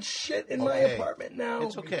so much shit in my Okay. apartment now.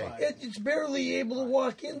 It's okay. It's barely able to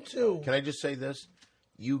walk into. Can I just say this?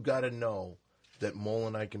 You got to know that Mole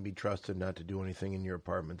and I can be trusted not to do anything in your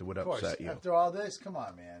apartment that would Of course. upset you. After all this, come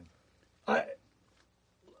on, man.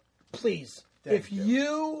 Please, Thank if you.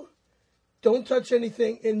 you don't touch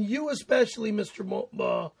anything, and you especially, Mr.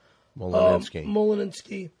 Molinsky.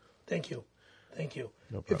 Molinsky, thank you.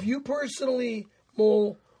 No If problem. you personally,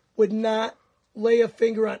 Mole, would not lay a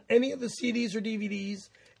finger on any of the CDs or DVDs,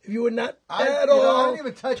 if you would not at all I don't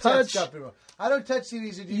even touch that stuff anymore. I don't touch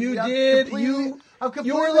CDs or DVDs. You I'm did. completely- I'm You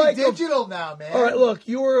completely were like digital now, man. All right, look,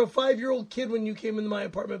 you were a 5-year-old kid when you came into my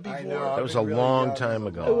apartment before. I know. That I've was been a really long young. time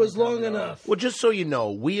ago. It was long enough. Well, just so you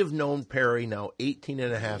know, we have known Perry now 18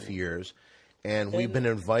 and a half years, and we've been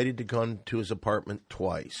invited to come to his apartment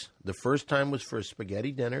twice. The first time was for a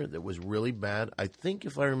spaghetti dinner that was really bad. I think,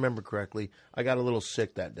 if I remember correctly, I got a little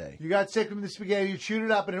sick that day. You got sick of the spaghetti. You chewed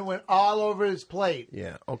it up, and it went all over his plate.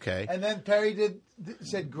 Yeah, okay. And then Perry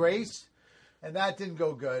said grace, and that didn't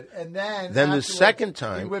go good. And then Then the afterwards, second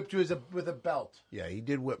time- he whipped you with a belt. Yeah, he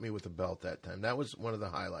did whip me with a belt that time. That was one of the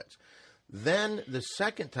highlights. Then the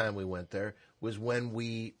second time we went there was when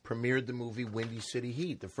we premiered the movie Windy City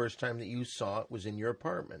Heat. The first time that you saw it was in your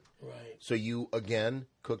apartment. Right. So you, again,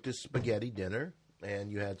 cooked a spaghetti dinner,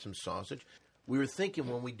 and you had some sausage. We were thinking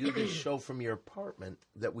when we do this show from your apartment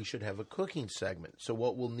that we should have a cooking segment. So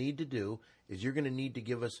what we'll need to do is you're going to need to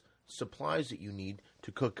give us supplies that you need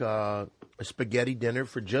to cook a spaghetti dinner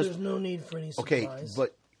for just... There's no need for any Okay, supplies.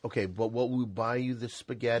 but what we'll buy you the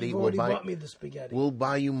spaghetti. You've we'll already buy, bought me the spaghetti. We'll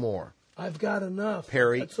buy you more. I've got enough.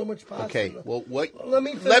 Perry. That's so much pasta. Okay, well, what? Let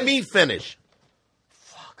me Let finish. me finish.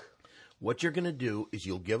 Fuck. What you're going to do is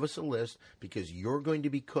you'll give us a list because you're going to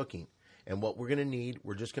be cooking. And what we're going to need,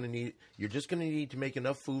 you're just going to need to make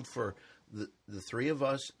enough food for the three of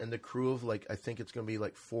us and the crew of I think it's going to be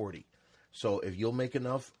 40. So if you'll make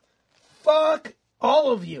enough. Fuck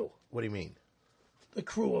All of you. What do you mean? The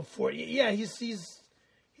crew of 40. Yeah, he's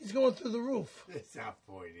going through the roof. It's not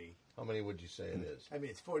 40. How many would you say it is? I mean,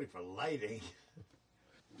 it's 40 for lighting.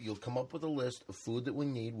 You'll come up with a list of food that we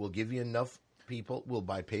need. We'll give you enough people. We'll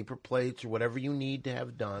buy paper plates or whatever you need to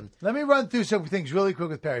have done. Let me run through some things really quick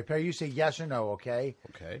with Perry. Perry, you say yes or no, okay?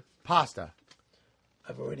 Okay. Pasta.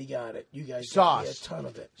 I've already got it. You guys Sauce. got me a ton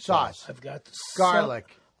of it. Sauce. I've got the Garlic.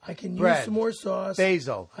 I can Bread. use some more sauce.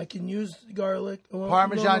 Basil. I can use garlic. Well,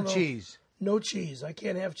 Parmesan no. cheese. No cheese. I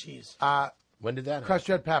can't have cheese. When did that Crushed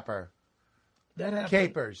red pepper. That happened.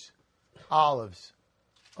 Capers. Olives.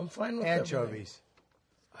 I'm fine with Anchovies. everything.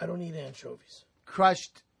 I don't eat anchovies.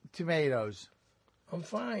 Crushed tomatoes. I'm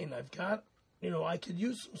fine. I've got, I could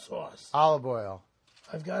use some sauce. Olive oil.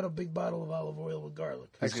 I've got a big bottle of olive oil with garlic.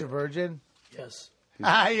 Extra virgin. Yes.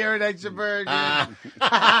 You're an extra virgin.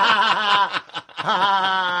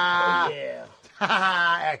 Yeah.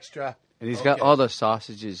 Extra. And he's got all the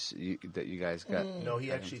sausages that you guys got. No,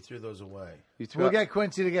 he actually threw those away. You threw We'll out- get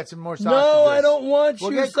Quincy to get some more sausages. No, I don't want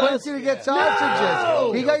We'll you get Quincy to get sausages.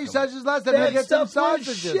 No! He got you sausages last time. He'll That get some stuff was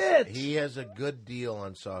sausages. shit. He has a good deal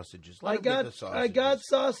on sausages. Let I him get the got sausages.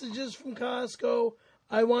 sausages from Costco.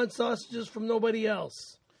 I want sausages from nobody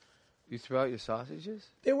else. You threw out your sausages?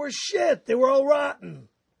 They were shit. They were all rotten.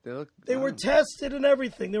 They were tested and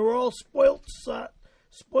everything. They were all spoiled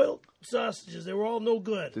sausages. They were all no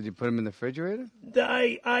good. Did you put them in the refrigerator?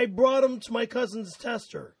 I brought them to my cousin's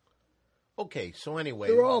tester. Okay, so anyway.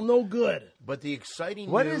 They were all no good. But the exciting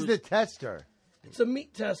What news... is the tester? It's a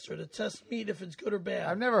meat tester to test meat if it's good or bad.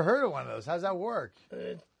 I've never heard of one of those. How's that work?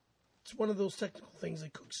 It's one of those technical things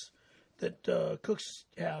that cooks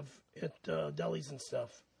have at delis and stuff.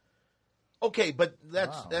 Okay, but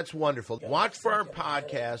that's wonderful. Watch for our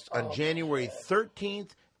podcast on January 13th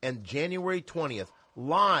and January 20th,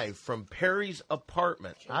 live from Perry's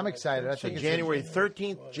apartment. I'm excited. I So think January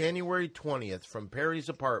 13th, January 20th from Perry's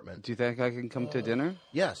apartment. Do you think I can come to dinner?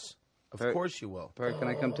 Yes, of Perry- course you will. Perry, can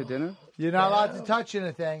I come to dinner? you're not allowed to touch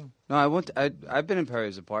anything. No, I won't. I've been in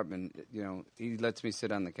Perry's apartment. He lets me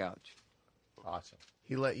sit on the couch. Awesome.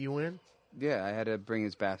 He let you in? Yeah, I had to bring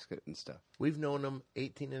his basket and stuff. We've known him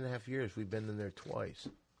 18 and a half years. We've been in there twice.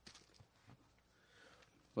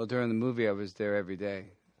 Well, during the movie, I was there every day.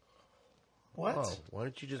 What? Oh, why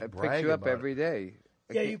don't you just I brag picked you up about every day.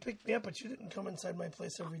 Yeah, you picked me up, but you didn't come inside my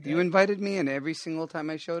place every day. You invited me in every single time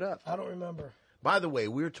I showed up. I don't remember. it? By the way,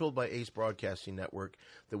 we were told by Ace Broadcasting Network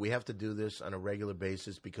that we have to do this on a regular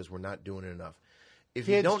basis because we're not doing it enough. If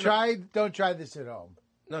you Kids, don't don't try this at home.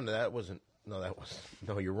 No, that wasn't.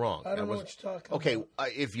 No, you're wrong. I don't know That what you're talking Okay, about.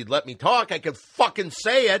 if you'd let me talk, I could fucking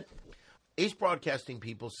say it. Ace Broadcasting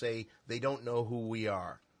people say they don't know who we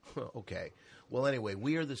are. Okay. Well, anyway,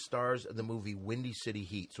 we are the stars of the movie Windy City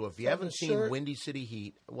Heat. So if you haven't seen shirt? Windy City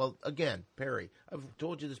Heat, well, again, Perry, I've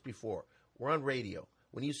told you this before. We're on radio.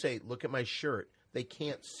 When you say, look at my shirt, they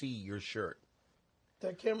can't see your shirt.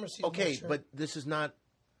 That camera sees my Okay, shirt. but this is not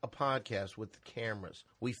a podcast with the cameras.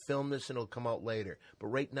 We film this and it'll come out later. But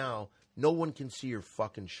right now, no one can see your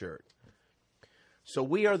fucking shirt. So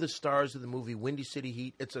we are the stars of the movie Windy City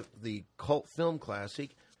Heat. It's the cult film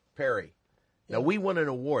classic. Perry. Now, we won an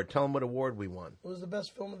award. Tell them what award we won. It was the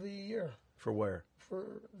best film of the year For where?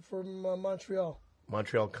 from Montreal.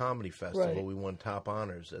 Montreal Comedy Festival. Right. We won top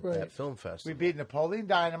honors at Right. that film We festival. beat Napoleon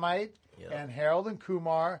Dynamite Yeah. and Harold and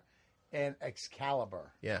Kumar and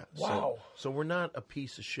Excalibur. Yeah. Wow. So we're not a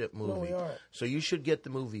piece of shit movie. we aren't. So you should get the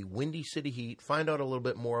movie Windy City Heat, find out a little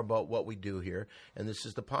bit more about what we do here, and this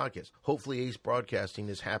is the podcast. Hopefully Ace Broadcasting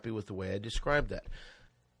is happy with the way I described that.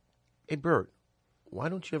 Hey, Bert, why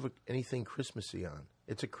don't you have anything Christmassy on?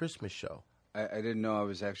 It's a Christmas show. I didn't know I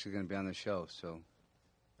was actually going to be on the show, so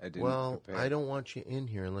I didn't prepare. I don't want you in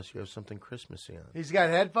here unless you have something Christmassy on. He's got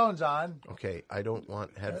headphones on. Okay, I don't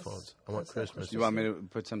want headphones. I want that's not Christmas. You want me to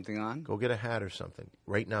put something on? Go get a hat or something.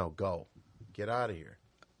 Right now, go. Get out of here.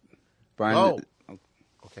 Brian, Go.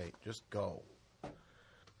 Okay, just go.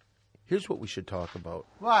 Here's what we should talk about.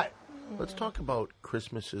 What? Let's talk about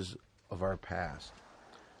Christmases of our past.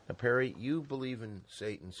 Now, Perry, you believe in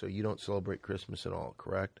Satan, so you don't celebrate Christmas at all,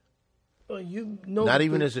 correct? Well, you know, Not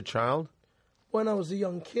even as a child? when I was a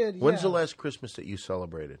young kid. When's yeah. the last Christmas that you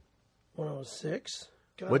celebrated? When I was 6.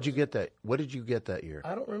 God, What did you get that year?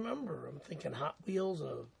 I don't remember. I'm thinking Hot Wheels,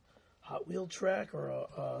 a Hot Wheel track, or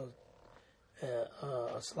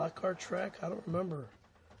a slot car track. I don't remember.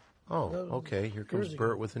 Oh, okay. Here comes years ago.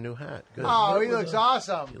 Bert with a new hat. Good. Oh, he That was looks a-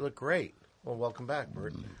 awesome. You look great. Well, welcome back,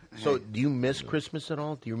 Bert. So, do you miss Christmas at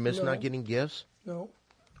all? Do you miss No. not getting gifts? No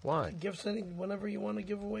Why? gifts. Whenever you want to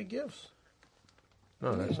give away gifts,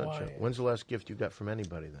 No, that's not Why? true. When's the last gift you got from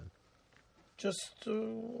anybody then? just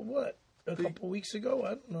what? a couple weeks ago. I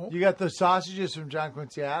don't know. You got those sausages from John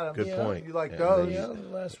Quincy Adams. Good point. You like Yeah, those? Yeah,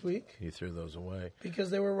 last week You threw those away. because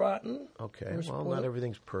they were rotten. Okay, They were well, spoiled. not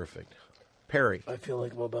everything's perfect. Perry. I feel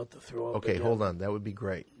like I'm about to throw up. Okay, again. hold on. That would be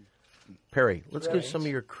great. Perry, let's get Right. some of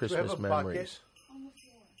your Do we Christmas have a memories. bucket?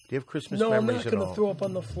 Do you have Christmas No, I'm memories not at going to all? throw up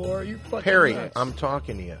on the floor. You fucking Perry, nuts. I'm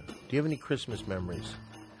talking to you. Do you have any Christmas memories?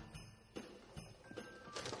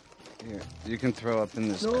 Here, you can throw up in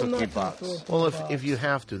this No, I'm not cookie gonna box. throw up. Well, Box. if you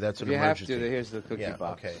have to, that's If an you have emergency. to, here's the cookie yeah,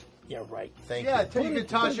 box. okay. Yeah, right. Thank Yeah, you. you can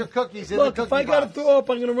toss your cookies in Look, the if cookie I got to box. throw up,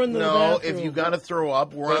 I'm going to run to the No, bathroom. if you got to throw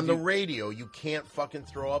up, we're So on the if you- radio. You can't fucking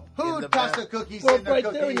throw up Who in the tossed bath. the cookies Well, in the right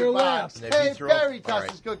cookie there in your box? lap. If you Hey, throw up- Barry all tossed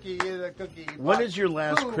right. his cookie in the cookie box. When is your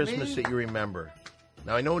last Who, Christmas me? that you remember?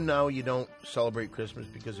 Now, I know now you don't celebrate Christmas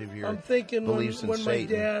because of your I'm thinking when beliefs in my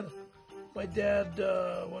Satan. dad,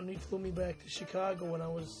 when he flew me back to Chicago when I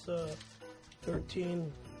was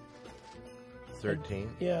 13. 13?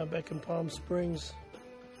 Yeah, back in Palm Springs.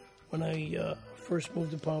 When I first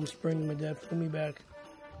moved to Palm Springs, my dad flew me back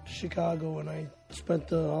to Chicago, and I spent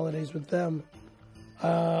the holidays with them.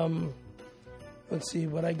 Let's see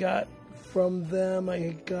what I got from them.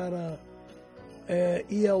 I got a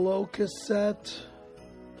ELO cassette.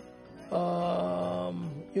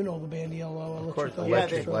 You know the band ELO. Of course, Yeah,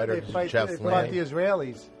 Electric they, Light they Orchestra, fight, Jeff they Lynne. fought the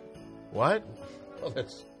Israelis. What? Oh,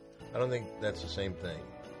 that's. I don't think that's the same thing.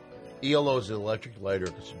 ELO is the Electric Light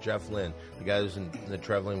Orchestra. Jeff Lynne, the guy who's in the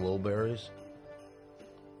Traveling Wilburys.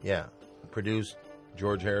 Yeah, produced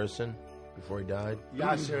George Harrison before he died.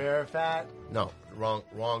 Yasser Arafat. No, wrong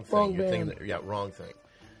thing. Wrong You're thinking band. that, yeah, wrong thing.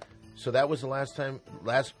 So that was the last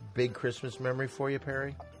big Christmas memory for you,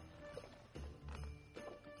 Perry?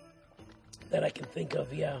 That I can think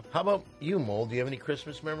of, yeah. How about you, Mole? Do you have any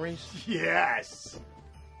Christmas memories? Yes.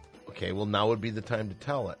 Okay, well, now would be the time to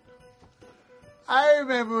tell it. I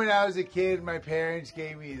remember when I was a kid, my parents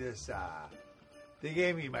gave me this. They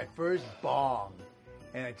gave me my first bong,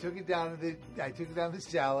 and I took it down to the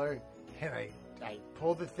cellar, and I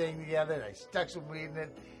pulled the thing together, and I stuck some weed in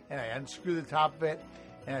it, and I unscrewed the top of it,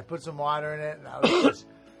 and I put some water in it, and I was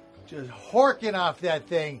just horking off that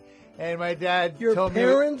thing. And my dad Your told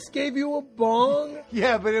parents gave you a bong? me,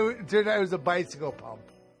 yeah, but it turned out it was a bicycle pump.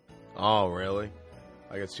 Oh, really?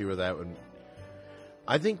 I could see where that would.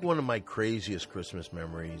 I think one of my craziest Christmas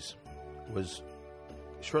memories was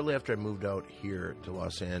shortly after I moved out here to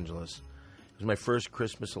Los Angeles. It was my first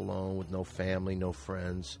Christmas alone with no family, no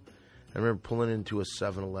friends. I remember pulling into a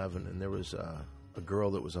 7-Eleven, and there was a girl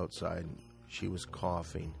that was outside. And she was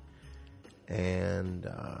coughing, and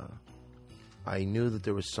I knew that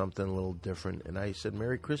there was something a little different. And I said,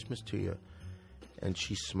 "Merry Christmas to you." And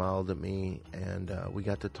she smiled at me, and we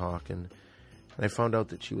got to talking. And I found out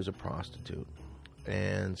that she was a prostitute.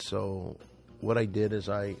 And so what I did is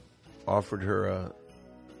I offered her a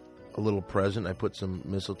little present. I put some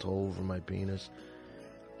mistletoe over my penis,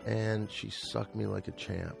 and she sucked me like a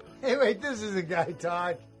champ. Hey, wait, this is a guy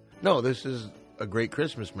talk. No, this is a great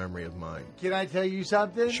Christmas memory of mine. Can I tell you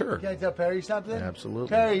something? Sure. Can I tell Perry something? Absolutely.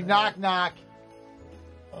 Perry, knock, knock.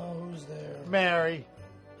 Oh, who's there? Mary.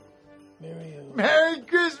 Mary who? Merry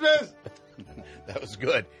Christmas. That was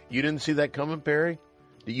good. You didn't see that coming, Perry?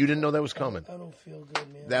 You didn't know that was coming? I don't feel good,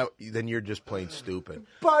 man. Then you're just plain stupid.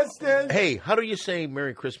 Busted. Hey, how do you say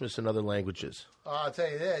Merry Christmas in other languages? I'll tell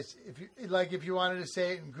you this: if you wanted to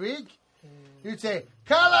say it in Greek, you'd say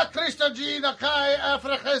 "Kala Christogina kai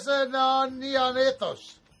Afrikasa non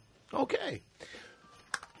neonetos." Okay.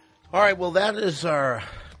 All right, well, that is our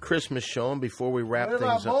Christmas show, and before we wrap What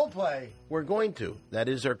things about up, role play? we're going to. That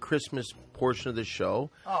is our Christmas portion of the show.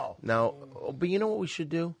 Oh. Now, but you know what we should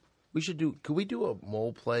do? Could we do a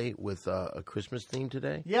mole play with a Christmas theme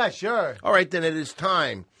today? Yeah, sure. All right, then it is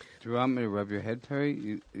time. Do you want me to rub your head,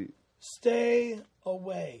 Perry? Stay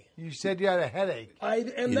away. You said you had a headache. I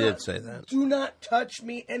am You not. did say that. Do not touch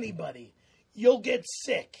me, anybody. You'll get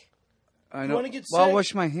sick. I You know. wanna get Well, I'll sick?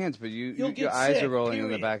 wash my hands, but You'll your get eyes sick, are rolling in the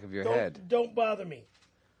period. back of your Don't- head. Don't bother me.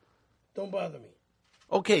 Don't bother me.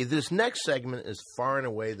 Okay, this next segment is far and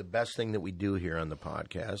away the best thing that we do here on the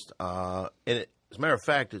podcast. As a matter of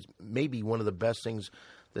fact, it's maybe one of the best things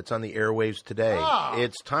that's on the airwaves today.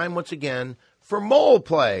 It's time once again for Mole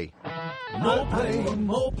Play. Mole play,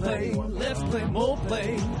 let's play mole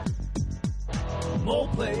play. Mole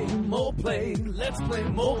play, let's play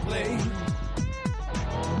mole play.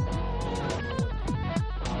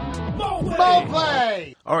 Role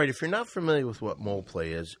play. All right, if you're not familiar with what Mole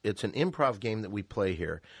Play is, it's an improv game that we play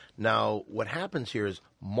here. Now, what happens here is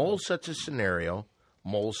Mole sets a scenario,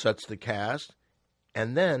 Mole sets the cast,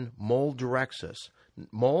 and then Mole directs us.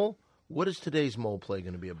 Mole, what is today's Mole Play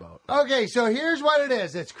going to be about? Okay, so here's what it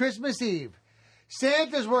is. It's Christmas Eve.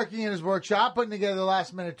 Santa's working in his workshop, putting together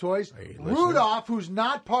last-minute toys. Are you listening? Rudolph, who's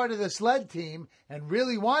not part of the sled team and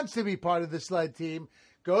really wants to be part of the sled team,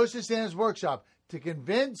 goes to Santa's workshop to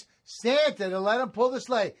convince Santa to let him pull the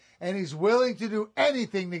sleigh, and he's willing to do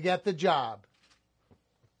anything to get the job.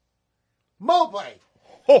 Mobley!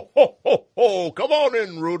 Ho, ho, ho, ho. Come on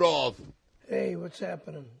in, Rudolph. Hey, what's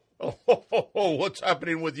happening? Oh, ho, ho, ho. What's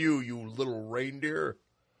happening with you, you little reindeer?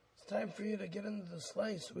 It's time for you to get into the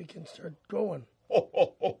sleigh so we can start going. Ho,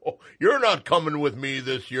 ho, ho, ho. You're not coming with me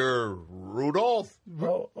this year, Rudolph.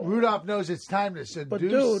 Rudolph knows it's time to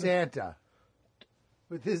seduce Santa.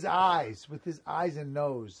 With his eyes and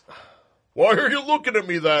nose. Why are you looking at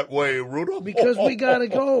me that way, Rudolph? Because we gotta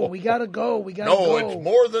go. We gotta go. No, it's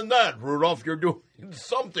more than that, Rudolph. You're doing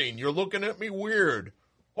something. You're looking at me weird.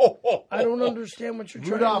 Ho, ho, ho, I don't understand what you're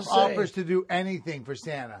Rudolph trying to say. offers to do anything for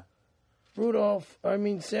Santa. Santa,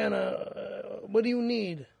 what do you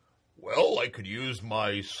need? Well, I could use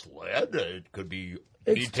my sled. It could be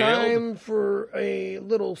It's detailed. time for a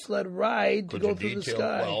little sled ride to Could go you through the detail?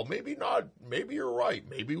 sky. Well, maybe not. Maybe you're right.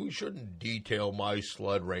 Maybe we shouldn't detail my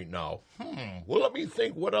sled right now. Well, let me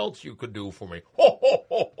think what else you could do for me. Ho, ho,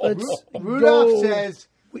 ho, ho. Let's Rudolph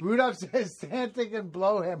go. says Santa can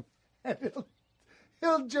blow him, and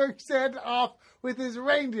he'll jerk Santa off with his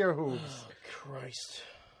reindeer hooves. Oh, Christ.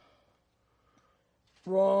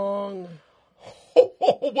 Wrong. Ho,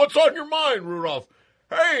 ho, ho. What's on your mind, Rudolph?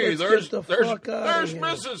 Hey, Let's there's get the fuck outta there's here.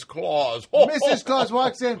 Mrs. Claus. Ho, ho, Mrs. Claus ho.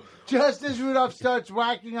 walks in just as Rudolph starts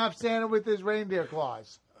whacking off Santa with his reindeer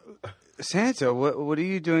claws. Santa, what are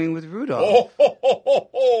you doing with Rudolph? Oh, ho, ho, ho,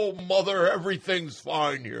 ho, Mother, everything's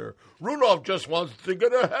fine here. Rudolph just wants to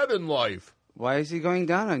get ahead in life. Why is he going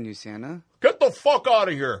down on you, Santa? Get the fuck out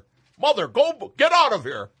of here. Mother, get out of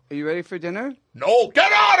here. Are you ready for dinner? No,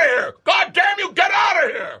 get out of here. God damn you, get out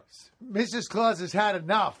of here. Mrs. Claus has had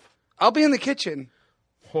enough. I'll be in the kitchen.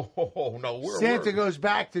 Oh, no, Santa goes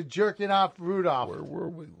back to jerking off Rudolph. Where were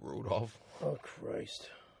we, Rudolph? Oh, Christ.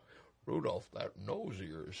 Rudolph, that nose of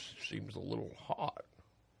yours seems a little hot.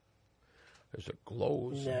 As it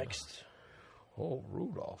glows. Next. Oh,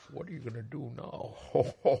 Rudolph, what are you going to do now?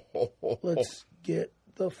 Let's get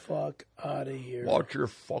the fuck out of here. Watch your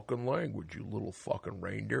fucking language, you little fucking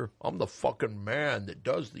reindeer. I'm the fucking man that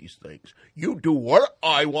does these things. You do what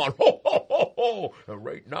I want. Ho, ho, ho, ho. And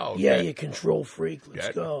right now, Yeah, you control freak.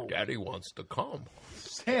 Let's go. Daddy wants to come.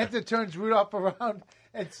 Santa turns Rudolph around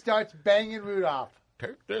and starts banging Rudolph.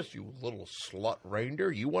 Take this, you little slut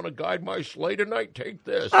reindeer. You want to guide my sleigh tonight? Take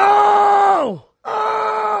this. Oh!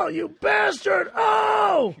 Oh, you bastard!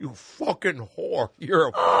 Oh! You fucking whore. You're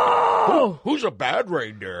a... Oh! Who's a bad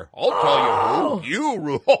reindeer? I'll tell you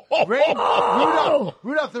who. You,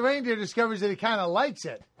 Rudolph the reindeer discovers that he kind of likes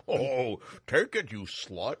it. Oh, take it, you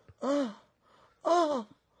slut.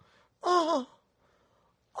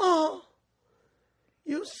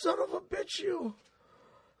 You son of a bitch, you.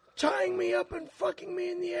 Tying me up and fucking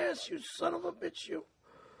me in the ass, you son of a bitch, you.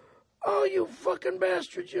 Oh, you fucking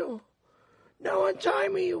bastard, you. Now untie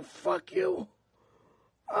me, you fuck you.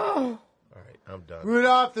 Oh. All right, I'm done.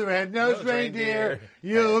 Rudolph the red-nosed reindeer,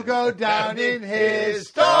 you'll go down in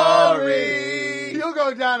history. You'll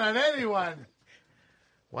go down on anyone.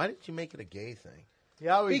 Why did you make it a gay thing? He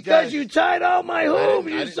always Because does. you tied all my hooves,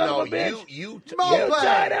 you son no, of a bitch. You Mole You play.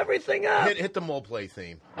 tied everything up. hit the mole play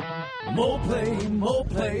theme. More play,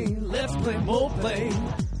 let's play more play.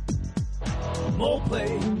 More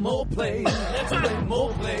play, let's play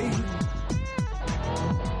more play.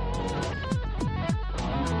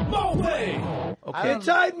 More play! Okay. You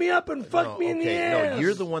tied me up and fucked me in the ass. No,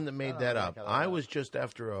 you're the one that made that up. I was just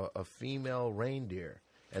after a female reindeer.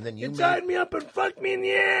 And then You you tied me up and fucked me in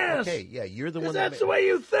the ass. Okay, yeah, you're the Because one that that's the way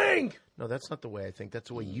you think. No, that's not the way I think. That's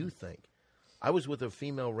the way you think. I was with a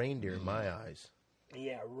female reindeer in my eyes.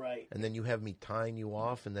 Yeah, right. And then you have me tying you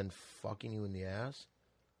off and then fucking you in the ass?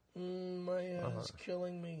 My ass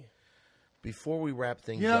killing me. Before we wrap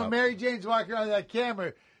things You know, up. Mary Jane's walking around with that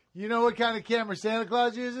camera. You know what kind of camera Santa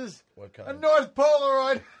Claus uses? What kind? A North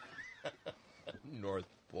Polaroid. North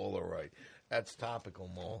Polaroid. That's topical,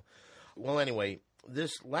 Mole. Well, anyway,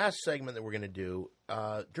 this last segment that we're going to do,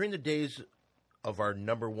 during the days of our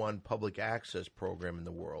 #1 public access program in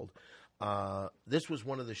the world, this was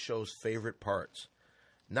one of the show's favorite parts.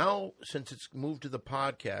 Now, since it's moved to the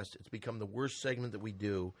podcast, it's become the worst segment that we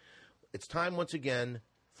do. It's time once again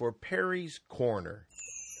for Perry's Corner.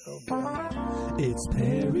 It's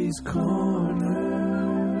Perry's Corner.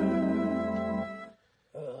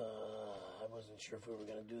 I wasn't sure if we were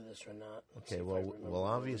going to do this or not. Let's see Okay, if I well, remember well,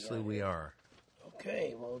 what obviously got we here. are.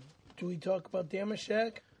 Okay, well, do we talk about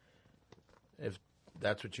Damashek? If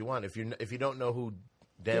that's what you want. If you don't know who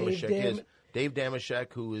Dave Damashek is, Dave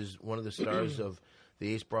Damashek, who is one of the stars of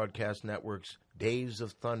the Ace Broadcast Network's Days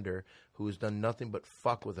of Thunder, who has done nothing but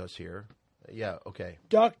fuck with us here. Yeah, okay.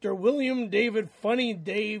 Dr. William David Funny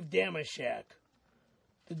Dave Damashek,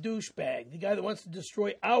 the douchebag, the guy that wants to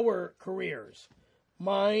destroy our careers.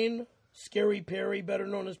 Mine, Scary Perry, better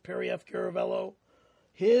known as Perry F. Caravello.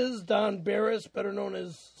 His, Don Barris, better known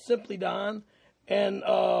as Simply Don. And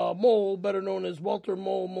Mole, better known as Walter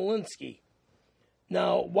Mole Molinsky.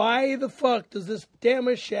 Now, why the fuck does this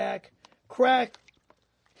Damashek crack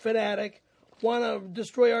fanatic want to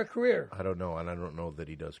destroy our career? I don't know, and I don't know that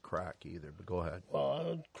he does crack either, but go ahead.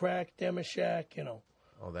 Well, crack, Damashek, you know.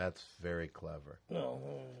 Oh, that's very clever. No,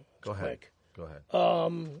 go ahead. quick. Go ahead.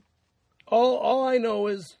 All I know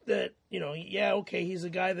is that, you know, yeah, okay, he's a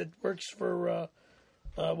guy that works for,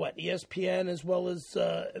 ESPN as well as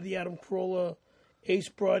the Adam Carolla Ace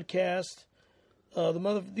Broadcast.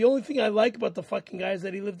 The only thing I like about the fucking guy is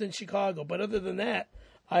that he lived in Chicago. But other than that,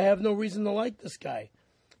 I have no reason to like this guy.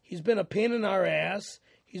 He's been a pain in our ass.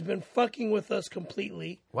 He's been fucking with us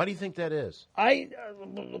completely. Why do you think that is? I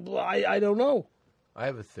don't know. I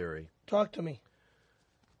have a theory. Talk to me.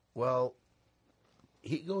 Well,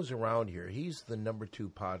 he goes around here. He's the number 2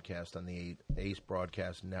 podcast on the Ace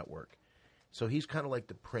Broadcast Network. So he's kind of like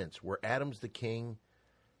the prince, where Adam's the king,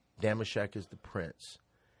 Damashek is the prince.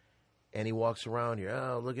 And he walks around here,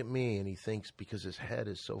 oh, look at me. And he thinks because his head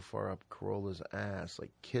is so far up Carolla's ass,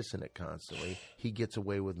 like kissing it constantly, he gets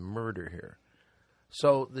away with murder here.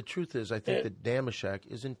 So the truth is, I think that Damashek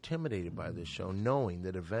is intimidated by this show, knowing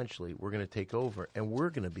that eventually we're going to take over and we're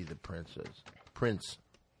going to be the prince.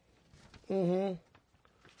 Mm-hmm.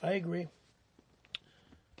 I agree.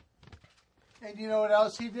 And you know what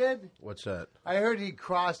else he did? What's that? I heard he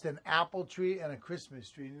crossed an apple tree and a Christmas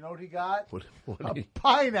tree. You know what he got? What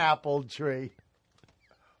pineapple tree.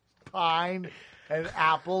 Pine and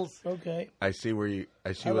apples. Okay. I see where like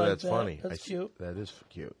that's that. funny. That's cute. That is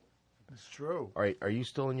cute. It's true. All right, are you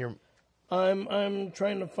still in your... I'm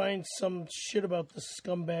trying to find some shit about this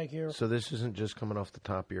scumbag here. So this isn't just coming off the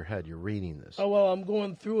top of your head. You're reading this. Oh, well, I'm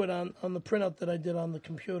going through it on the printout that I did on the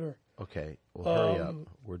computer. Okay, well, hurry up.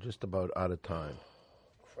 We're just about out of time.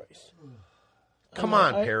 Christ. Come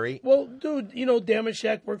on, Perry. Well, dude, you know,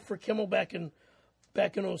 Damashek worked for Kimmel back in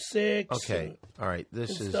 06. Okay, all right.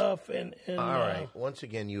 This is stuff. And all right. Once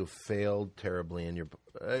again, you have failed terribly in your.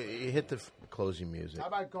 Hit the closing music. How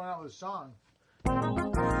about going out with a song?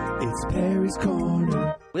 It's Perry's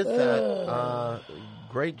Corner. With that,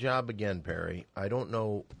 great job again, Perry. I don't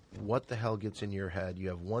know what the hell gets in your head. You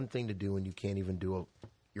have one thing to do, and you can't even do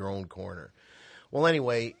your own corner. Well,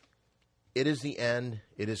 anyway, it is the end.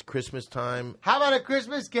 It is Christmas time. How about a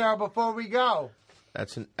Christmas carol before we go?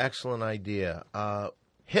 That's an excellent idea.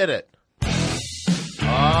 Hit it.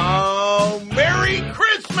 Oh, Merry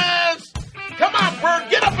Christmas! Come on, Bert,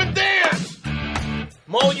 get up and dance!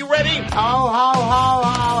 Mo, you ready? Ho, ho, ho,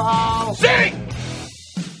 ho, ho. Sing!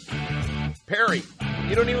 Perry,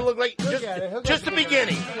 you don't even look like... Just the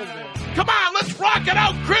beginning. Come on, let's rock it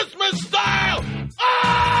out Christmas style!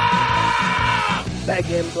 Ah! Back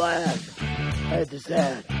in black, at the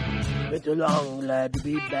sack. Been too long, glad to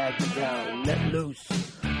be back in town. Let loose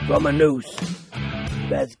from a noose.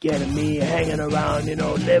 That's getting me hanging around, you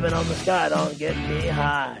know, living on the sky, don't get me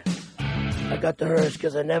high. I got the hearse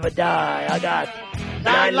cause I never die. I got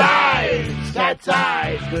 9 lives, cat's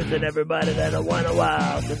eyes, cruising everybody that I want a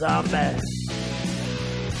while, cause I'm bad.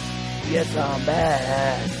 Yes, I'm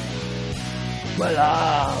bad. Well,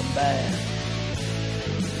 I'm bad.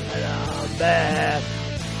 And I'm bad.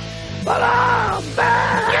 But I'm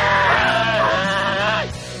back!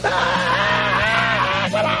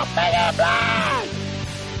 Back! And I'm back in black!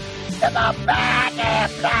 And I'm back in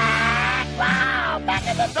black! Wow! Back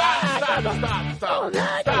in the black!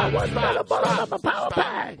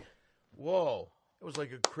 Stop. Whoa. It was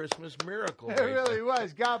like a Christmas miracle. It really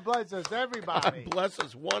was. God bless us, everybody. God bless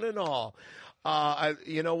us, one and all.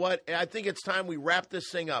 You know what? I think it's time we wrap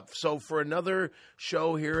this thing up. So for another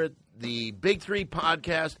show here at the Big 3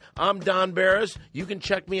 Podcast, I'm Don Barris. You can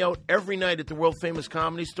check me out every night at the world-famous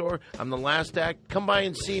Comedy Store. I'm the last act. Come by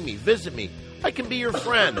and see me. Visit me. I can be your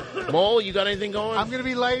friend. Mole, you got anything going? I'm going to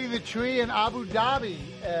be lighting the tree in Abu Dhabi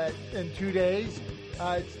in 2 days.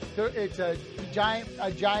 It's a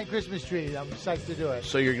giant Christmas tree. I'm psyched to do it.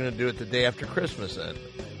 So you're going to do it the day after Christmas then?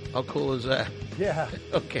 How cool is that? Yeah.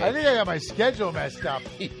 Okay. I think I got my schedule messed up.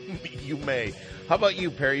 You may. How about you,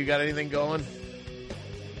 Perry? You got anything going?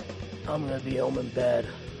 I'm going to be home in bed.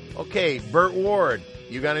 Okay, Burt Ward.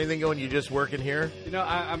 You got anything going? You just working here? You know,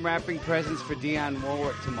 I'm wrapping presents for Dionne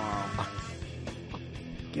Warwick tomorrow.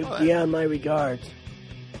 Give Dionne my regards.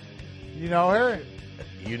 You know her?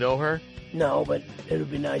 You know her? No, but it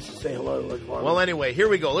would be nice to say hello to his wife. Well, anyway, here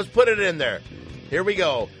we go. Let's put it in there. Here we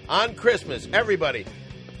go. On Christmas, everybody,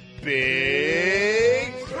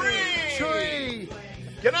 big tree.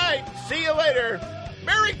 Good night. See you later.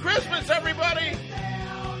 Merry Christmas, everybody.